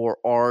it for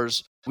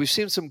ours. We've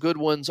seen some good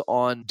ones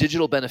on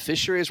digital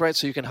beneficiaries, right?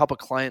 So you can help a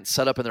client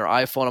set up in their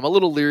iPhone. I'm a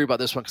little leery about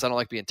this one because I don't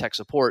like being tech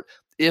support.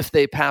 If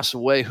they pass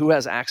away, who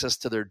has access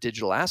to their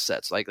digital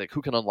assets? Like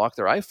who can unlock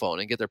their iPhone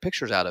and get their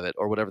pictures out of it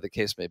or whatever the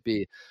case may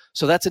be.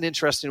 So that's an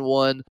interesting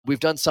one. We've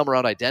done some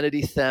around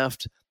identity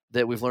theft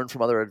that we've learned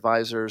from other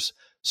advisors.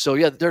 So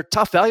yeah, they're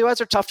tough. Value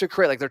adds are tough to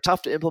create. They're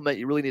tough to implement.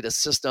 You really need a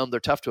system. They're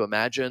tough to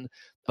imagine,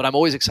 but I'm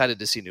always excited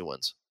to see new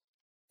ones.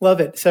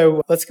 Love it.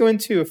 So let's go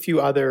into a few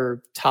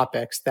other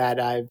topics that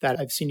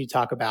I've seen you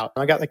talk about.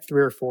 I got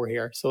 3 or 4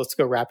 here. So let's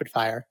go rapid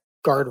fire.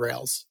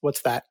 Guardrails.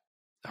 What's that?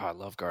 Oh, I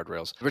love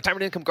guardrails.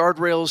 Retirement income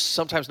guardrails,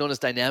 sometimes known as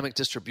dynamic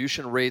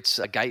distribution rates.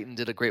 Guyton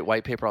did a great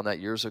white paper on that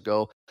years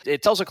ago.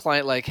 It tells a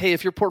client hey,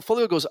 if your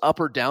portfolio goes up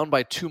or down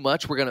by too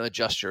much, we're going to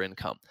adjust your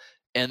income.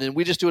 And then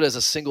we just do it as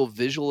a single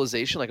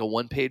visualization, like a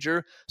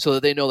one-pager, so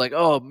that they know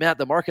oh, Matt,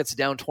 the market's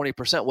down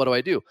 20%. What do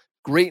I do?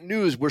 Great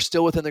news. We're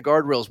still within the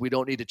guardrails. We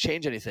don't need to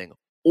change anything.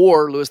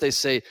 Or, Louis, they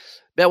say,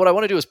 Matt, what I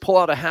want to do is pull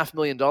out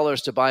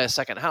 $500,000 to buy a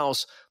second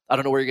house. I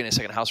don't know where you're getting a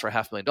second house for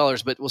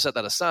 $500,000, but we'll set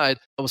that aside.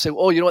 And we'll say,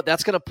 oh, you know what?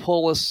 That's going to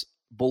pull us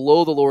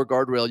below the lower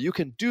guardrail. You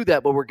can do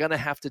that, but we're going to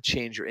have to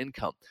change your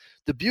income.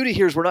 The beauty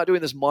here is we're not doing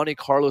this Monte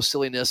Carlo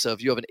silliness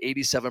of you have an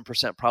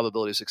 87%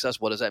 probability of success.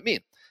 What does that mean?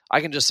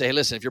 I can just say, hey,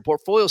 listen, if your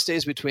portfolio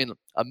stays between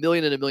 $1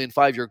 million and $1.5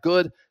 million, you're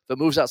good. If it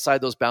moves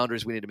outside those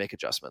boundaries, we need to make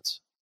adjustments.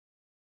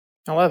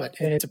 I love it.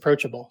 And it's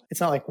approachable.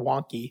 It's not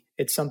wonky.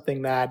 It's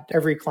something that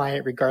every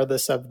client,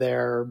 regardless of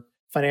their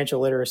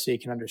financial literacy,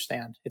 can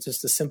understand. It's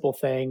just a simple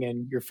thing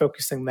and you're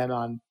focusing them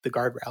on the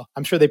guardrail.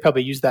 I'm sure they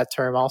probably use that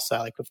term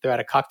also, if they're at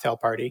a cocktail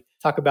party,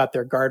 talk about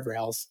their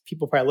guardrails.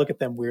 People probably look at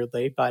them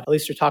weirdly, but at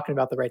least you're talking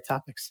about the right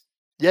topics.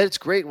 Yeah, it's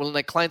great. When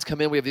clients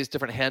come in, we have these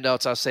different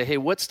handouts. I'll say, hey,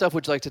 what stuff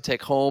would you like to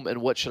take home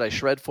and what should I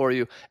shred for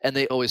you? And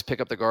they always pick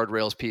up the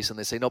guardrails piece and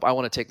they say, nope, I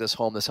want to take this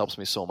home. This helps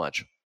me so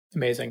much.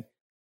 Amazing.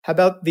 How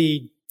about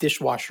the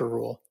dishwasher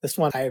rule? This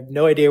one, I have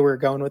no idea where we're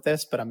going with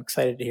this, but I'm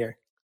excited to hear.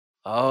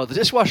 Oh, the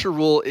dishwasher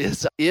rule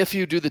is if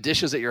you do the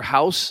dishes at your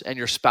house and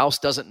your spouse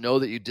doesn't know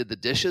that you did the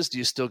dishes, do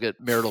you still get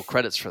marital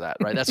credits for that,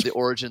 right? That's the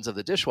origins of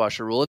the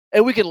dishwasher rule.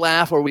 And we can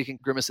laugh or we can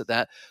grimace at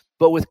that.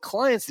 But with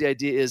clients, the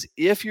idea is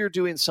if you're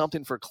doing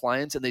something for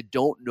clients and they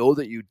don't know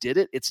that you did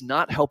it, it's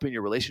not helping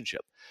your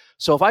relationship.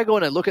 So if I go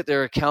and I look at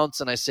their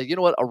accounts and I say, you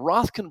know what, a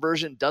Roth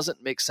conversion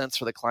doesn't make sense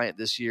for the client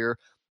this year,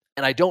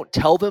 and I don't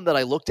tell them that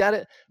I looked at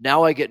it,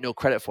 now I get no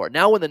credit for it.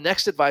 Now when the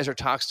next advisor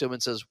talks to him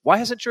and says, why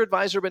hasn't your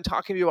advisor been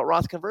talking to you about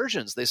Roth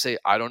conversions? They say,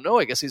 I don't know.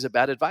 I guess he's a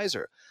bad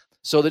advisor.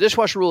 So the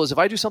dishwasher rule is if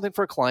I do something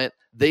for a client,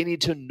 they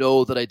need to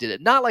know that I did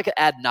it. Not like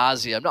ad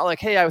nauseum, not like,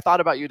 hey, I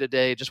thought about you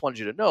today, just wanted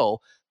you to know.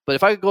 But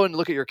if I go and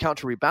look at your account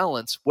to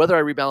rebalance, whether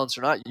I rebalance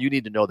or not, you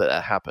need to know that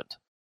that happened.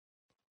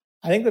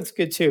 I think that's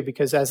good too,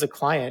 because as a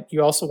client,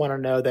 you also want to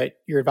know that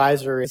your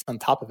advisor is on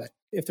top of it.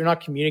 If they're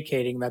not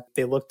communicating that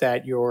they looked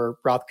at your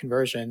Roth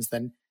conversions,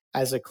 then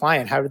as a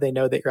client, how do they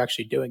know that you're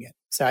actually doing it?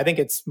 So I think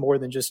it's more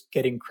than just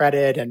getting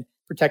credit and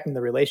protecting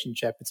the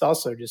relationship. It's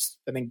also just,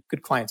 I think,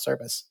 good client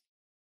service.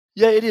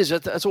 Yeah, it is.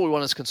 That's what we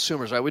want as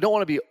consumers, right? We don't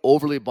want to be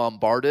overly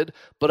bombarded,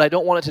 but I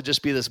don't want it to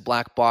just be this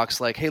black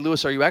box like, hey,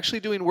 Lewis, are you actually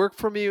doing work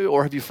for me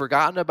or have you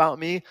forgotten about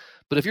me?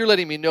 But if you're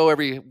letting me know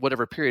every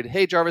whatever period,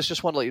 hey, Jarvis,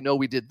 just want to let you know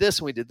we did this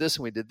and we did this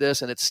and we did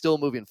this, and it's still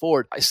moving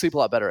forward, I sleep a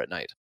lot better at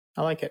night.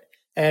 I like it.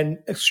 And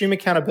extreme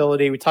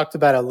accountability, we talked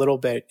about a little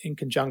bit in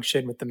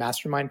conjunction with the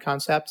mastermind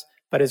concept,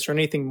 but is there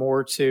anything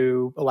more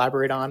to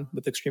elaborate on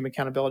with extreme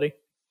accountability?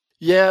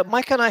 Yeah,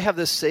 Mike and I have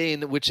this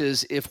saying, which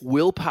is if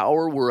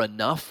willpower were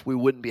enough, we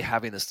wouldn't be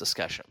having this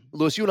discussion.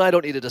 Lewis, you and I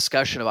don't need a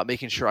discussion about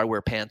making sure I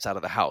wear pants out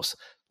of the house.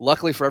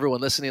 Luckily for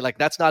everyone listening, like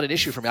that's not an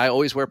issue for me. I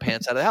always wear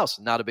pants out of the house.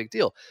 Not a big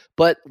deal.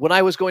 But when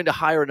I was going to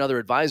hire another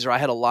advisor, I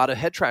had a lot of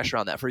head trash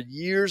around that. For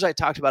years, I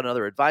talked about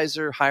another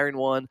advisor, hiring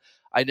one.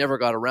 I never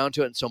got around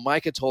to it. And so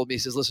Mike had told me, he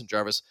says, listen,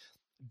 Jarvis,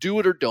 do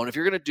it or don't. If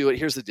you're going to do it,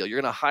 here's the deal.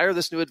 You're going to hire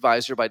this new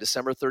advisor by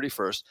December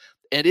 31st.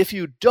 And if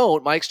you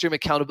don't, my extreme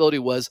accountability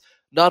was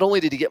not only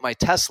did he get my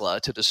Tesla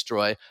to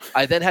destroy,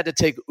 I then had to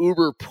take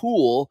Uber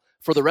Pool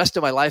for the rest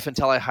of my life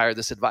until I hired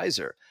this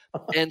advisor.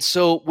 And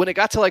so when it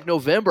got to like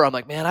November, I'm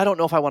like, man, I don't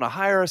know if I want to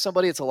hire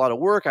somebody. It's a lot of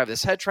work. I have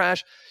this head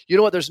trash. You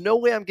know what? There's no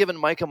way I'm giving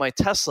Micah my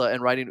Tesla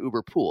and riding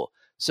Uber Pool.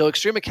 So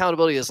extreme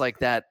accountability is like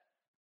that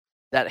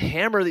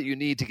hammer that you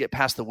need to get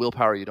past the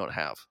willpower you don't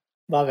have.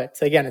 Love it.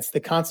 So again, it's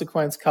the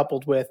consequence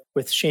coupled with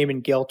shame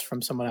and guilt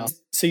from someone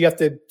else. So you have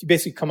to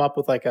basically come up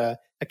with like a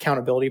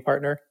accountability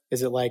partner.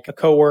 Is it like a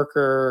coworker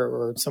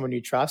or someone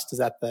you trust? Is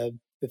that the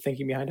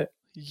thinking behind it?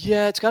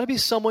 Yeah, it's got to be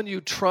someone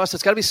you trust.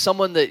 It's got to be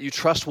someone that you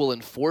trust will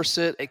enforce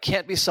it. It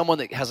can't be someone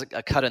that has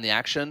a cut in the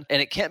action.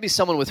 And it can't be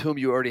someone with whom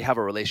you already have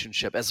a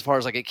relationship. As far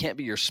as like, it can't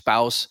be your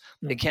spouse.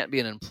 It can't be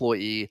an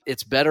employee.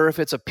 It's better if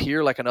it's a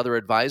peer, like another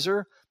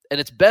advisor. And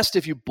it's best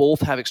if you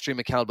both have extreme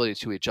accountability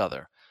to each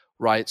other,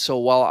 right? So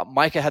while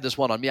Micah had this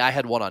one on me, I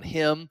had one on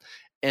him.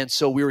 And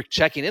so we were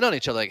checking in on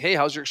each other like, hey,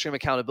 how's your extreme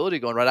accountability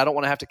going, right? I don't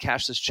want to have to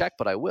cash this check,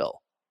 but I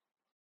will.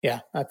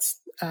 Yeah,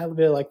 I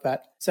really like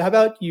that. So how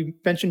about you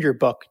mentioned your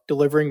book,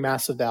 Delivering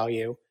Massive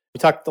Value. We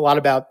talked a lot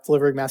about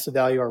delivering massive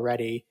value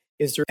already.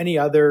 Is there any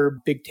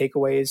other big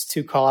takeaways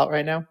to call out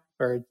right now?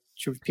 Or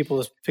should people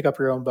just pick up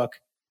your own book?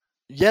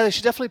 Yeah, they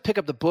should definitely pick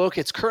up the book.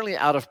 It's currently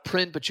out of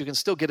print, but you can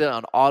still get it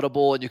on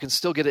Audible, and you can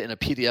still get it in a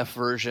PDF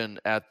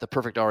version at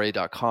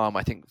theperfectra.com,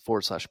 I think,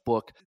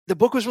 /book. The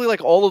book was really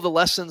like all of the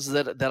lessons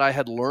that I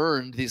had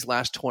learned these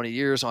last 20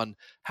 years on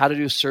how to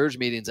do surge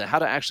meetings and how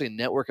to actually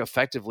network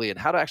effectively and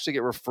how to actually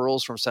get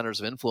referrals from centers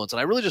of influence.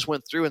 And I really just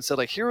went through and said,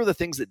 like, here are the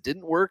things that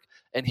didn't work,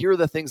 and here are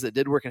the things that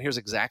did work, and here's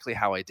exactly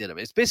how I did them.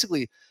 It's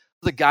basically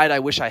the guide I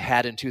wish I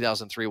had in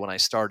 2003 when I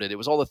started. It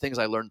was all the things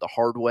I learned the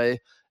hard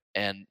way.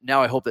 And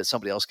now I hope that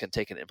somebody else can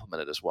take and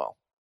implement it as well.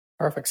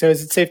 Perfect. So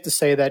is it safe to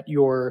say that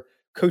your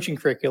coaching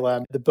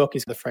curriculum, the book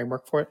is the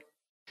framework for it?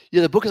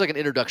 Yeah, the book is like an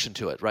introduction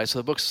to it, right? So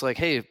the book's like,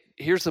 hey,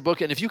 here's the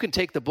book. And if you can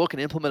take the book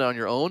and implement it on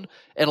your own,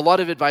 and a lot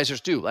of advisors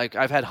do. Like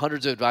I've had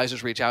hundreds of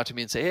advisors reach out to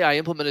me and say, hey, I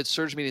implemented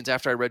surge meetings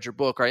after I read your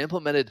book, or I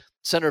implemented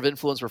center of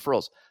influence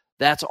referrals.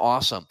 That's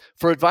awesome.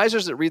 For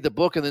advisors that read the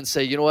book and then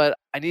say, you know what,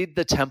 I need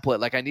the template,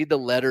 like I need the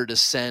letter to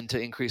send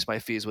to increase my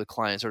fees with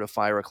clients or to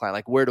fire a client.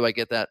 Like, where do I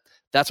get that?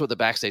 That's what the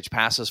Backstage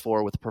Pass is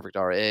for with the Perfect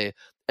RIA.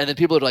 And then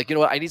people are like, you know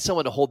what, I need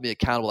someone to hold me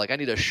accountable. Like I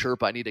need a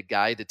Sherpa, I need a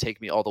guide to take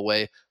me all the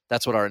way.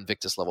 That's what our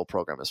Invictus level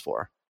program is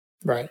for.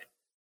 Right.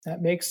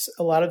 That makes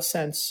a lot of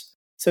sense.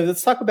 So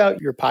let's talk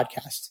about your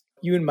podcast.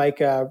 You and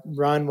Micah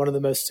run one of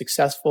the most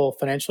successful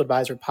financial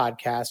advisor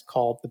podcasts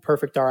called The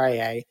Perfect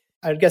RIA.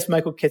 I guess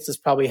Michael Kitces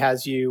probably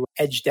has you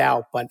edged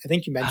out, but I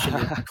think you mentioned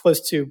you're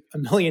close to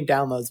 1 million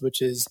downloads,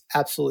 which is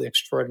absolutely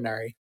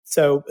extraordinary.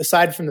 So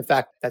aside from the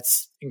fact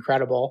that's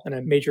incredible and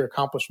a major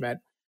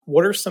accomplishment,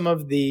 what are some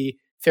of the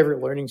favorite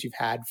learnings you've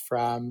had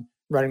from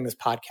running this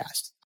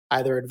podcast?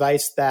 Either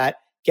advice that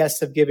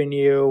guests have given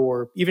you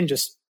or even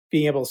just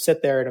being able to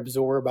sit there and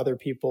absorb other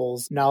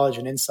people's knowledge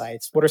and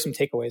insights. What are some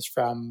takeaways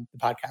from the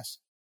podcast?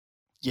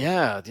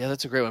 Yeah,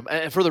 that's a great one.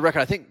 And for the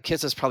record, I think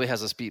Kitces probably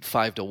has us beat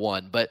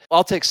 5-1, but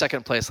I'll take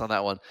second place on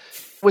that one.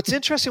 What's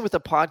interesting with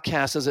the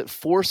podcast is it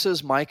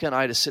forces Micah and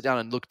I to sit down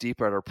and look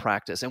deeper at our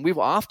practice. And we've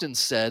often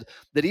said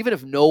that even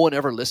if no one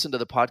ever listened to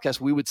the podcast,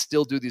 we would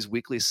still do these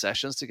weekly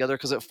sessions together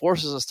because it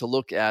forces us to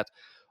look at,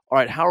 all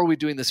right, how are we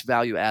doing this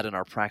value add in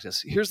our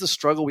practice? Here's the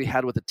struggle we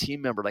had with a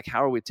team member. Like,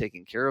 how are we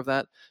taking care of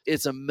that?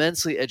 It's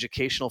immensely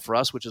educational for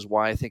us, which is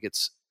why I think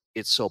it's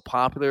It's so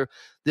popular.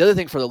 The other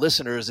thing for the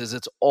listeners is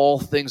it's all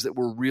things that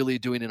we're really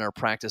doing in our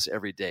practice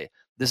every day.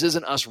 This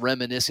isn't us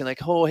reminiscing like,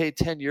 oh, hey,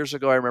 10 years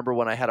ago, I remember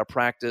when I had a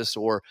practice,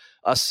 or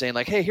us saying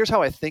like, hey, here's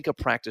how I think a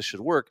practice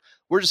should work.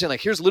 We're just saying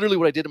like, here's literally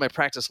what I did in my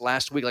practice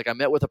last week. Like I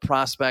met with a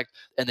prospect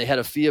and they had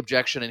a fee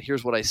objection and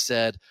here's what I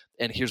said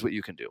and here's what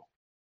you can do.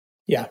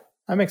 Yeah,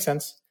 that makes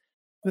sense.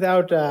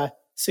 Without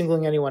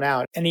singling anyone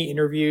out, any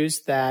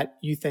interviews that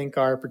you think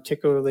are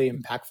particularly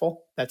impactful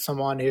that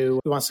someone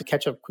who wants to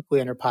catch up quickly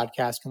on your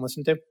podcast can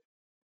listen to?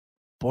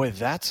 Boy,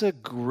 that's a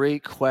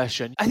great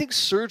question. I think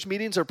surge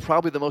meetings are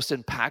probably the most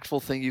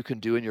impactful thing you can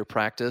do in your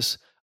practice.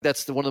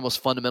 That's one of the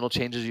most fundamental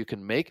changes you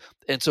can make.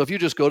 And so if you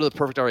just go to the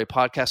Perfect RA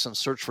podcast and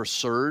search for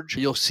Surge,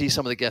 you'll see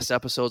some of the guest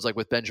episodes like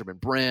with Benjamin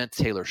Brandt,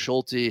 Taylor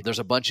Schulte. There's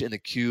a bunch in the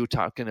queue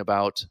talking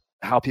about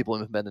how people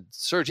implemented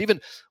Surge.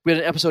 Even we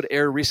had an episode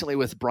air recently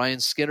with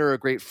Brian Skinner, a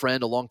great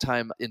friend, a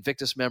longtime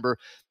Invictus member.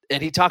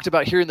 And he talked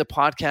about hearing the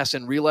podcast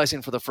and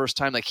realizing for the first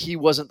time, like he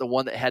wasn't the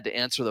one that had to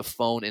answer the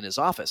phone in his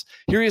office.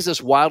 Here he is,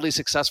 this wildly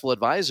successful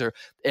advisor.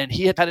 And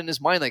he had in his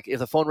mind, like if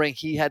the phone rang,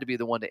 he had to be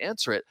the one to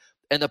answer it.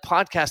 And the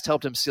podcast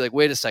helped him see like,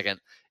 wait a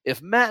second,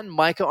 if Matt and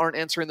Micah aren't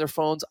answering their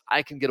phones,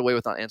 I can get away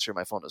with not answering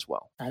my phone as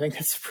well. I think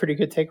that's a pretty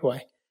good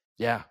takeaway.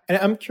 Yeah. And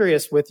I'm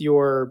curious with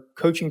your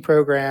coaching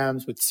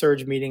programs, with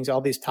surge meetings,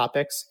 all these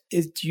topics,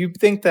 do you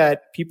think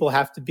that people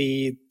have to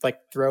be like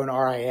their own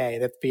RIA, they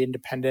have to be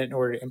independent in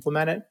order to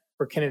implement it?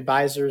 Or can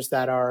advisors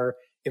that are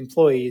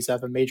employees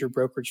of a major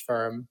brokerage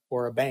firm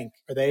or a bank,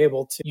 are they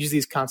able to use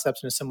these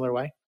concepts in a similar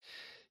way?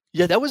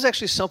 Yeah, that was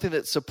actually something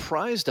that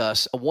surprised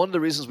us. One of the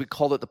reasons we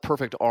called it the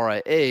Perfect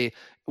RIA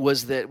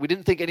was that we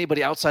didn't think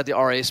anybody outside the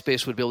RIA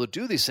space would be able to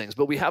do these things.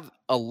 But we have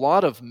a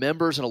lot of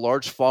members and a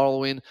large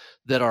following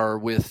that are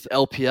with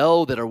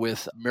LPL, that are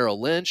with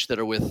Merrill Lynch, that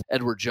are with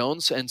Edward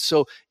Jones. And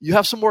so you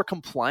have some more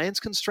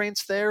compliance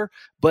constraints there,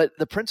 but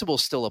the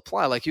principles still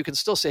apply. Like you can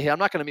still say, hey, I'm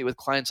not going to meet with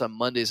clients on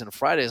Mondays and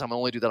Fridays. I'm going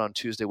to only do that on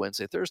Tuesday,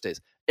 Wednesday, Thursdays.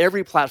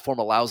 Every platform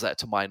allows that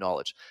to my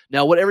knowledge.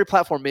 Now, what every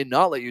platform may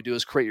not let you do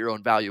is create your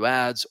own value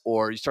adds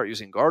or you start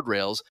using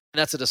guardrails. And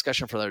that's a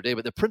discussion for another day,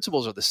 but the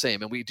principles are the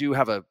same. And we do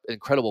have an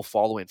incredible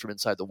following from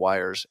inside the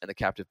wires and the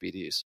captive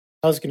BDs.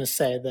 I was going to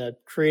say that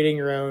creating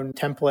your own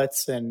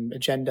templates and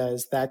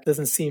agendas, that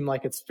doesn't seem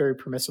like it's very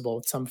permissible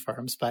with some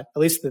firms, but at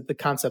least the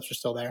concepts are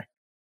still there.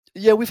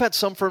 Yeah, we've had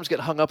some firms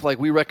get hung up. Like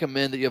we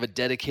recommend that you have a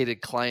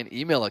dedicated client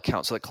email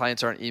account so that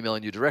clients aren't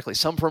emailing you directly.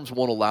 Some firms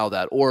won't allow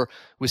that. Or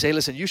we say,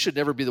 listen, you should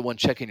never be the one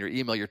checking your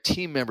email. Your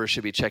team members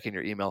should be checking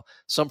your email.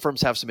 Some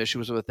firms have some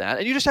issues with that.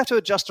 And you just have to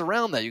adjust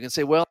around that. You can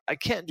say, well, I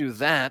can't do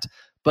that,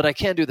 but I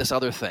can do this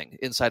other thing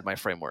inside my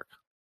framework.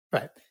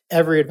 Right.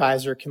 Every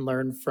advisor can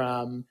learn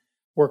from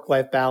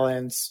work-life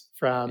balance,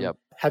 from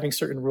having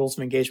certain rules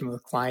of engagement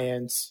with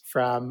clients,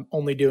 from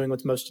only doing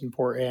what's most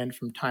important,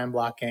 from time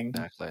blocking.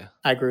 Exactly.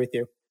 I agree with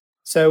you.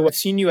 So I've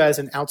seen you as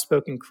an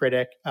outspoken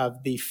critic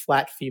of the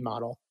flat fee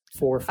model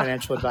for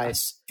financial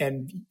advice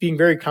and being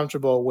very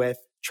comfortable with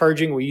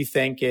charging what you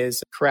think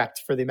is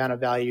correct for the amount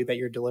of value that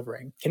you're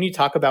delivering. Can you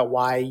talk about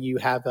why you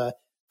have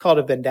call it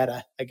a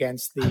vendetta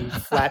against the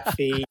flat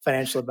fee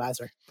financial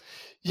advisor?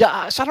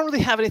 Yeah, so I don't really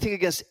have anything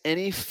against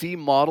any fee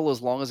model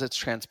as long as it's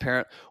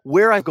transparent.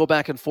 Where I go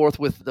back and forth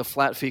with the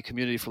flat fee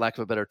community, for lack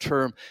of a better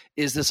term,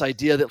 is this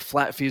idea that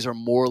flat fees are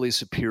morally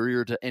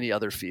superior to any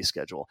other fee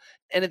schedule.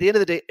 And at the end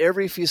of the day,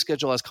 every fee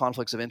schedule has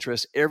conflicts of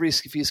interest. Every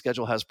fee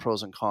schedule has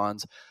pros and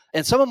cons.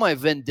 And some of my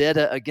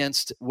vendetta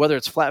against whether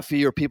it's flat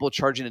fee or people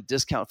charging a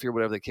discount fee or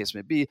whatever the case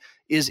may be,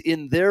 is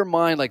in their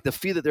mind, like the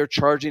fee that they're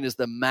charging is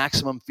the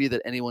maximum fee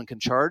that anyone can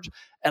charge.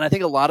 And I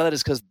think a lot of that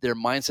is because their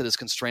mindset is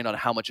constrained on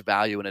how much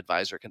value an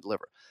advisor can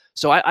deliver.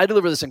 So I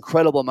deliver this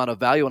incredible amount of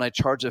value and I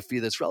charge a fee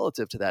that's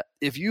relative to that.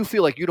 If you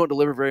feel like you don't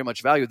deliver very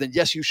much value, then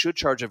yes, you should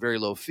charge a very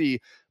low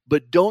fee,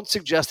 but don't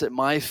suggest that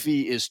my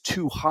fee is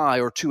too high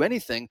or too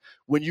anything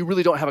when you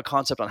really don't have a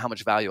concept on how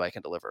much value I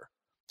can deliver.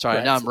 Sorry,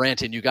 right. Now I'm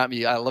ranting. You got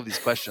me. I love these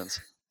questions.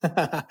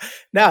 No,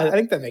 I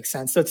think that makes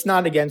sense. So it's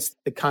not against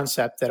the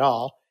concept at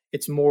all.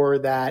 It's more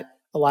that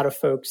a lot of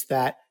folks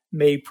that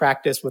may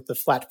practice with the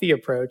flat fee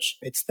approach,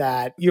 it's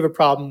that you have a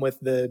problem with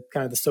the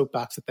kind of the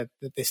soapbox that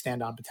they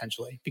stand on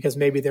potentially, because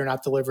maybe they're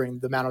not delivering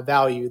the amount of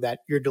value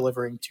that you're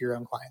delivering to your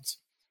own clients.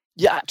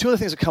 Yeah, two other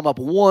things that come up.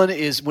 One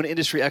is when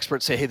industry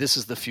experts say, hey, this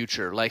is the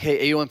future. Like,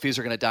 hey, AUM fees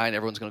are going to die and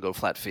everyone's going to go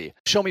flat fee.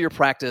 Show me your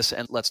practice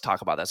and let's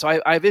talk about that. So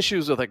I have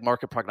issues with like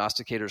market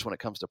prognosticators when it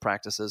comes to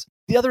practices.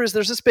 The other is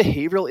there's this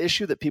behavioral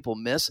issue that people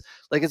miss.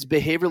 Like it's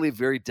behaviorally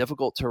very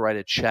difficult to write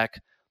a check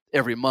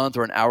every month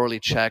or an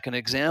hourly check. An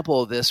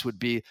example of this would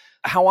be,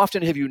 how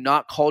often have you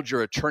not called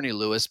your attorney,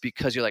 Lewis,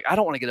 because you're like, I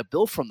don't want to get a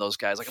bill from those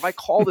guys. Like if I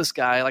call this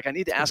guy, like I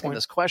need to ask him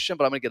this question,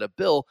 but I'm going to get a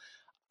bill.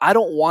 I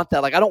don't want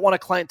that. Like I don't want a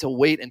client to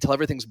wait until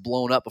everything's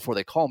blown up before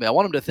they call me. I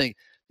want them to think,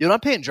 I'm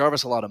paying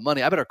Jarvis a lot of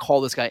money. I better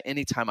call this guy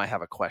anytime I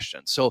have a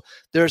question. So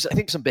there's, I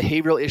think, some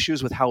behavioral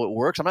issues with how it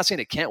works. I'm not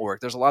saying it can't work.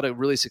 There's a lot of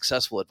really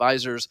successful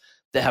advisors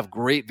that have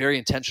great, very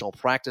intentional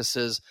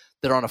practices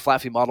that are on a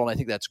flat fee model, and I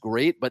think that's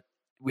great. But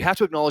we have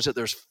to acknowledge that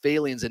there's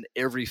failings in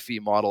every fee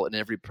model and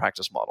every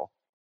practice model.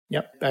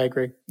 Yep, I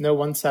agree. No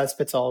one size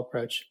fits all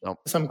approach. Nope.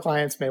 Some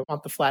clients may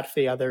want the flat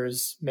fee,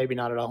 others maybe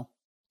not at all.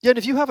 Yeah, and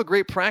if you have a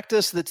great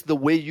practice that's the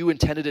way you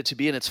intended it to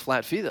be and it's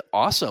flat fee, that's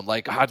awesome.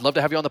 Like, I'd love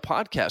to have you on the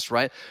podcast,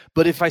 right?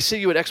 But if I see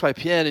you at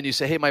XYPN and you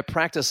say, hey, my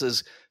practice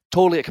is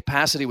totally at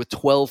capacity with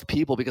 12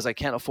 people because I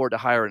can't afford to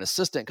hire an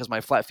assistant because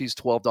my flat fee is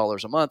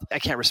 $12 a month, I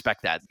can't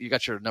respect that. You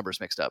got your numbers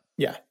mixed up.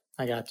 Yeah,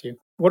 I got you.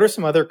 What are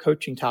some other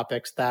coaching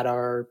topics that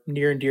are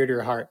near and dear to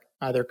your heart?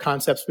 Either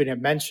concepts we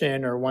didn't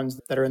mention or ones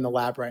that are in the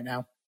lab right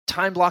now?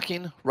 Time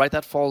blocking, right?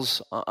 That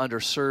falls under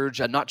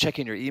Surge. Not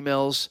checking your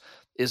emails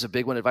is a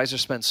big one.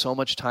 Advisors spend so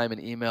much time in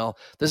email.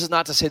 This is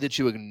not to say that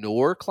you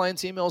ignore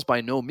clients' emails,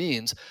 by no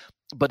means,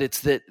 but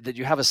it's that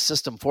you have a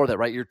system for that,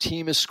 right? Your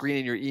team is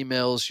screening your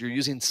emails. You're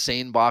using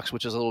SaneBox,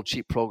 which is a little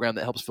cheap program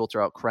that helps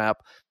filter out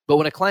crap. But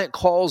when a client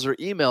calls or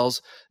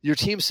emails, your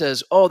team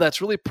says, oh,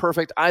 that's really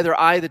perfect. Either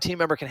I, the team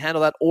member, can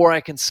handle that, or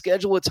I can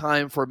schedule a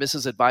time for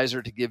Mrs.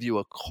 Advisor to give you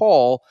a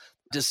call.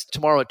 Does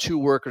tomorrow at 2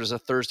 work, or does a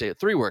Thursday at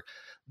 3 work?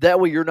 That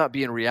way you're not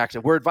being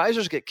reactive. Where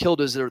advisors get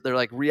killed is they're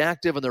like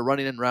reactive and they're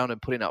running around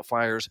and putting out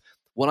fires.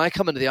 When I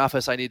come into the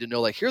office, I need to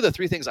know, like, here are the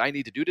 3 things I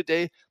need to do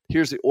today.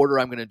 Here's the order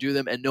I'm going to do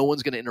them, and no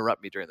one's going to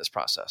interrupt me during this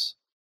process.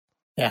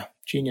 Yeah,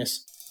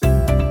 genius.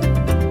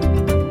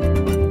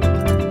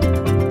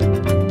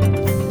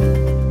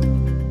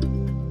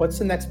 What's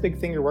the next big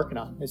thing you're working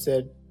on? Is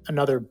it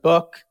another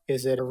book?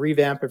 Is it a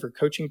revamp of your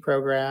coaching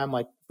program?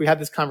 Like, if we had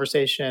this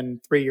conversation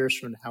 3 years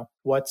from now,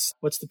 what's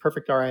the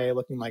perfect RIA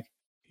looking like?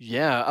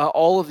 Yeah,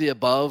 all of the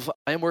above.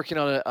 I'm working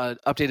on an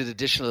updated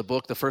edition of the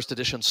book. The first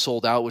edition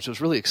sold out, which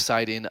was really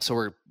exciting.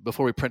 So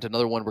before we print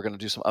another one, we're going to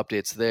do some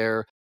updates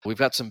there. We've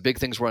got some big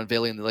things we're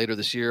unveiling later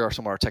this year, or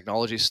some of our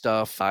technology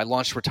stuff. I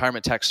launched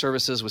Retirement Tax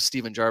Services with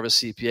Stephen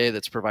Jarvis, CPA,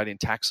 that's providing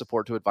tax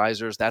support to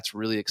advisors. That's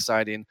really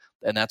exciting,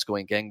 and that's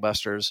going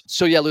gangbusters.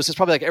 So yeah, Lewis, it's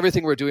probably like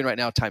everything we're doing right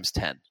now times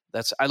 10.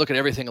 I look at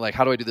everything like,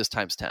 how do I do this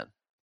times 10?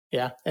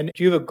 Yeah, and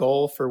do you have a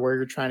goal for where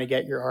you're trying to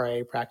get your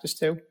RIA practice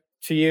to?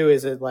 To you,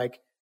 is it like,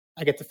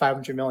 I get to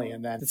 500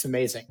 million, then it's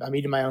amazing, I'm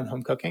eating my own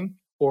home cooking?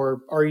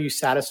 Or are you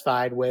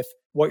satisfied with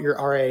what your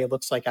RIA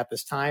looks like at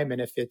this time? And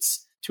if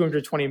it's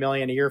 220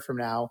 million a year from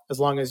now, as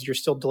long as you're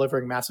still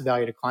delivering massive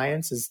value to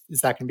clients, is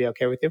that going to be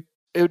okay with you?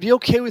 It would be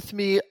okay with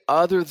me,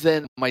 other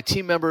than my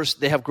team members,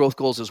 they have growth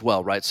goals as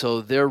well, right?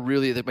 So they're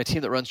my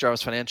team that runs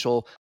Jarvis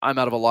Financial, I'm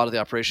out of a lot of the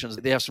operations.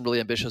 They have some really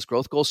ambitious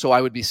growth goals. So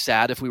I would be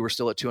sad if we were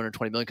still at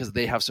 220 million because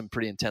they have some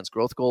pretty intense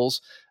growth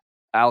goals.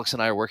 Alex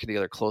and I are working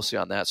together closely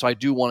on that. So I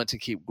do want it to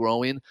keep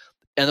growing.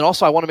 And then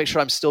also I want to make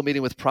sure I'm still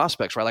meeting with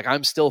prospects, right? Like,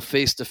 I'm still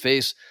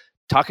face-to-face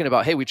talking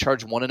about, hey, we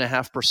charge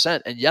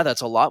 1.5%. And yeah,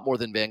 that's a lot more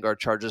than Vanguard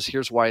charges.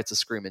 Here's why it's a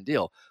screaming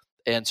deal.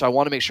 And so I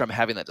want to make sure I'm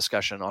having that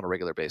discussion on a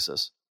regular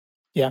basis.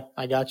 Yeah,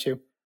 I got you.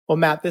 Well,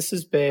 Matt, this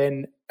has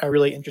been a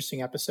really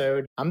interesting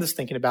episode. I'm just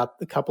thinking about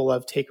the couple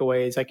of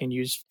takeaways I can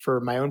use for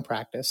my own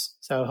practice.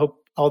 So I hope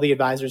all the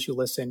advisors who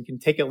listen can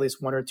take at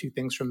least 1 or 2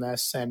 things from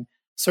this, and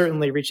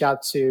certainly reach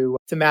out to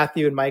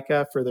Matthew and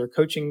Micah for their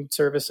coaching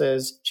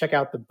services. Check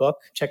out the book,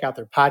 check out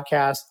their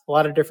podcast, a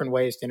lot of different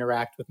ways to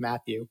interact with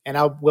Matthew. And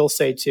I will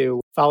say too,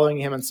 following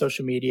him on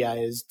social media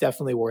is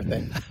definitely worth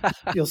it.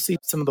 You'll see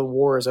some of the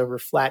wars over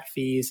flat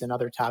fees and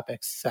other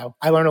topics. So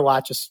I learn a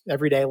lot just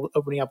every day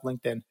opening up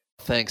LinkedIn.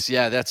 Thanks.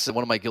 Yeah, that's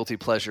one of my guilty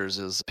pleasures,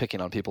 is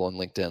picking on people on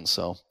LinkedIn.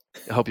 So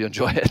I hope you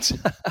enjoy it.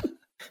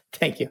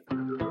 Thank you.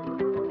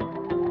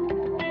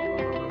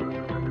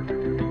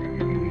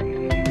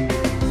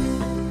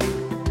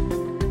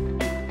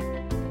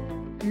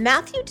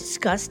 Matthew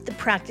discussed the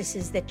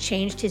practices that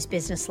changed his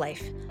business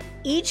life,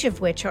 each of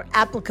which are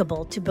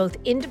applicable to both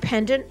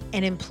independent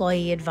and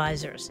employee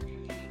advisors.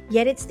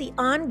 Yet it's the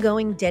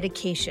ongoing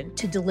dedication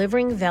to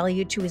delivering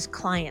value to his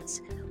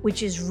clients,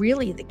 which is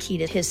really the key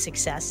to his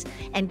success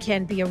and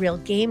can be a real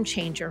game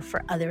changer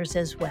for others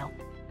as well.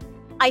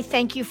 I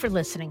thank you for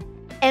listening,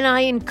 and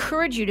I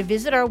encourage you to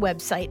visit our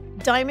website,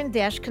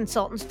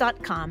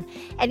 diamond-consultants.com,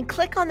 and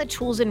click on the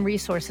Tools and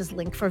Resources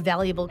link for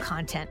valuable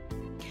content.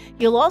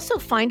 You'll also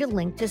find a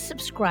link to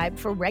subscribe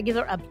for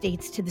regular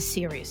updates to the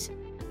series.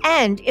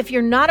 And if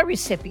you're not a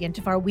recipient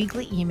of our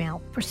weekly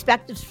email,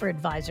 Perspectives for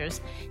Advisors,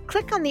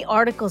 click on the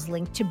articles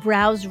link to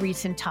browse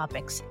recent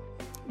topics.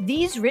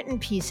 These written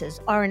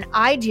pieces are an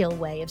ideal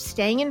way of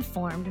staying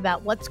informed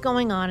about what's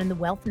going on in the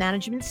wealth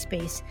management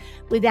space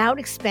without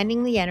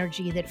expending the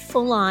energy that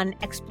full-on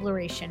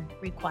exploration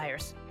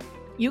requires.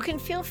 You can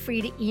feel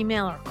free to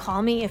email or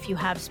call me if you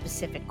have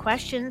specific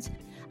questions.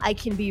 I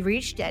can be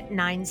reached at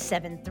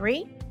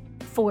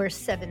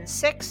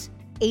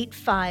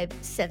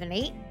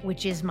 973-476-8578,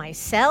 which is my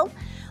cell,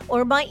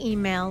 or by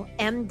email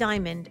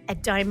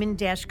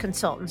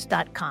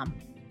mdiamond@diamond-consultants.com.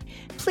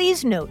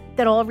 Please note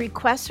that all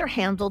requests are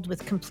handled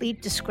with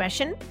complete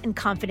discretion and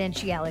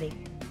confidentiality.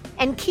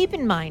 And keep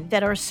in mind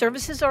that our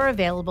services are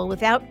available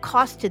without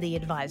cost to the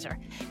advisor.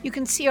 You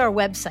can see our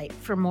website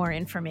for more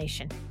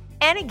information.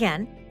 And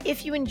again,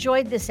 if you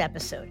enjoyed this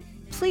episode,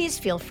 please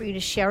feel free to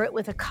share it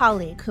with a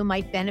colleague who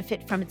might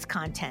benefit from its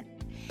content.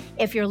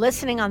 If you're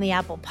listening on the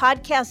Apple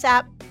Podcasts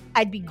app,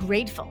 I'd be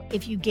grateful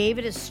if you gave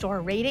it a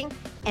star rating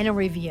and a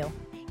review.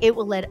 It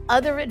will let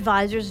other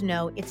advisors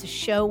know it's a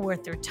show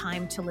worth their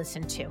time to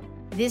listen to.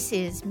 This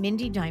is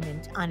Mindy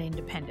Diamond on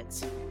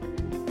Independence.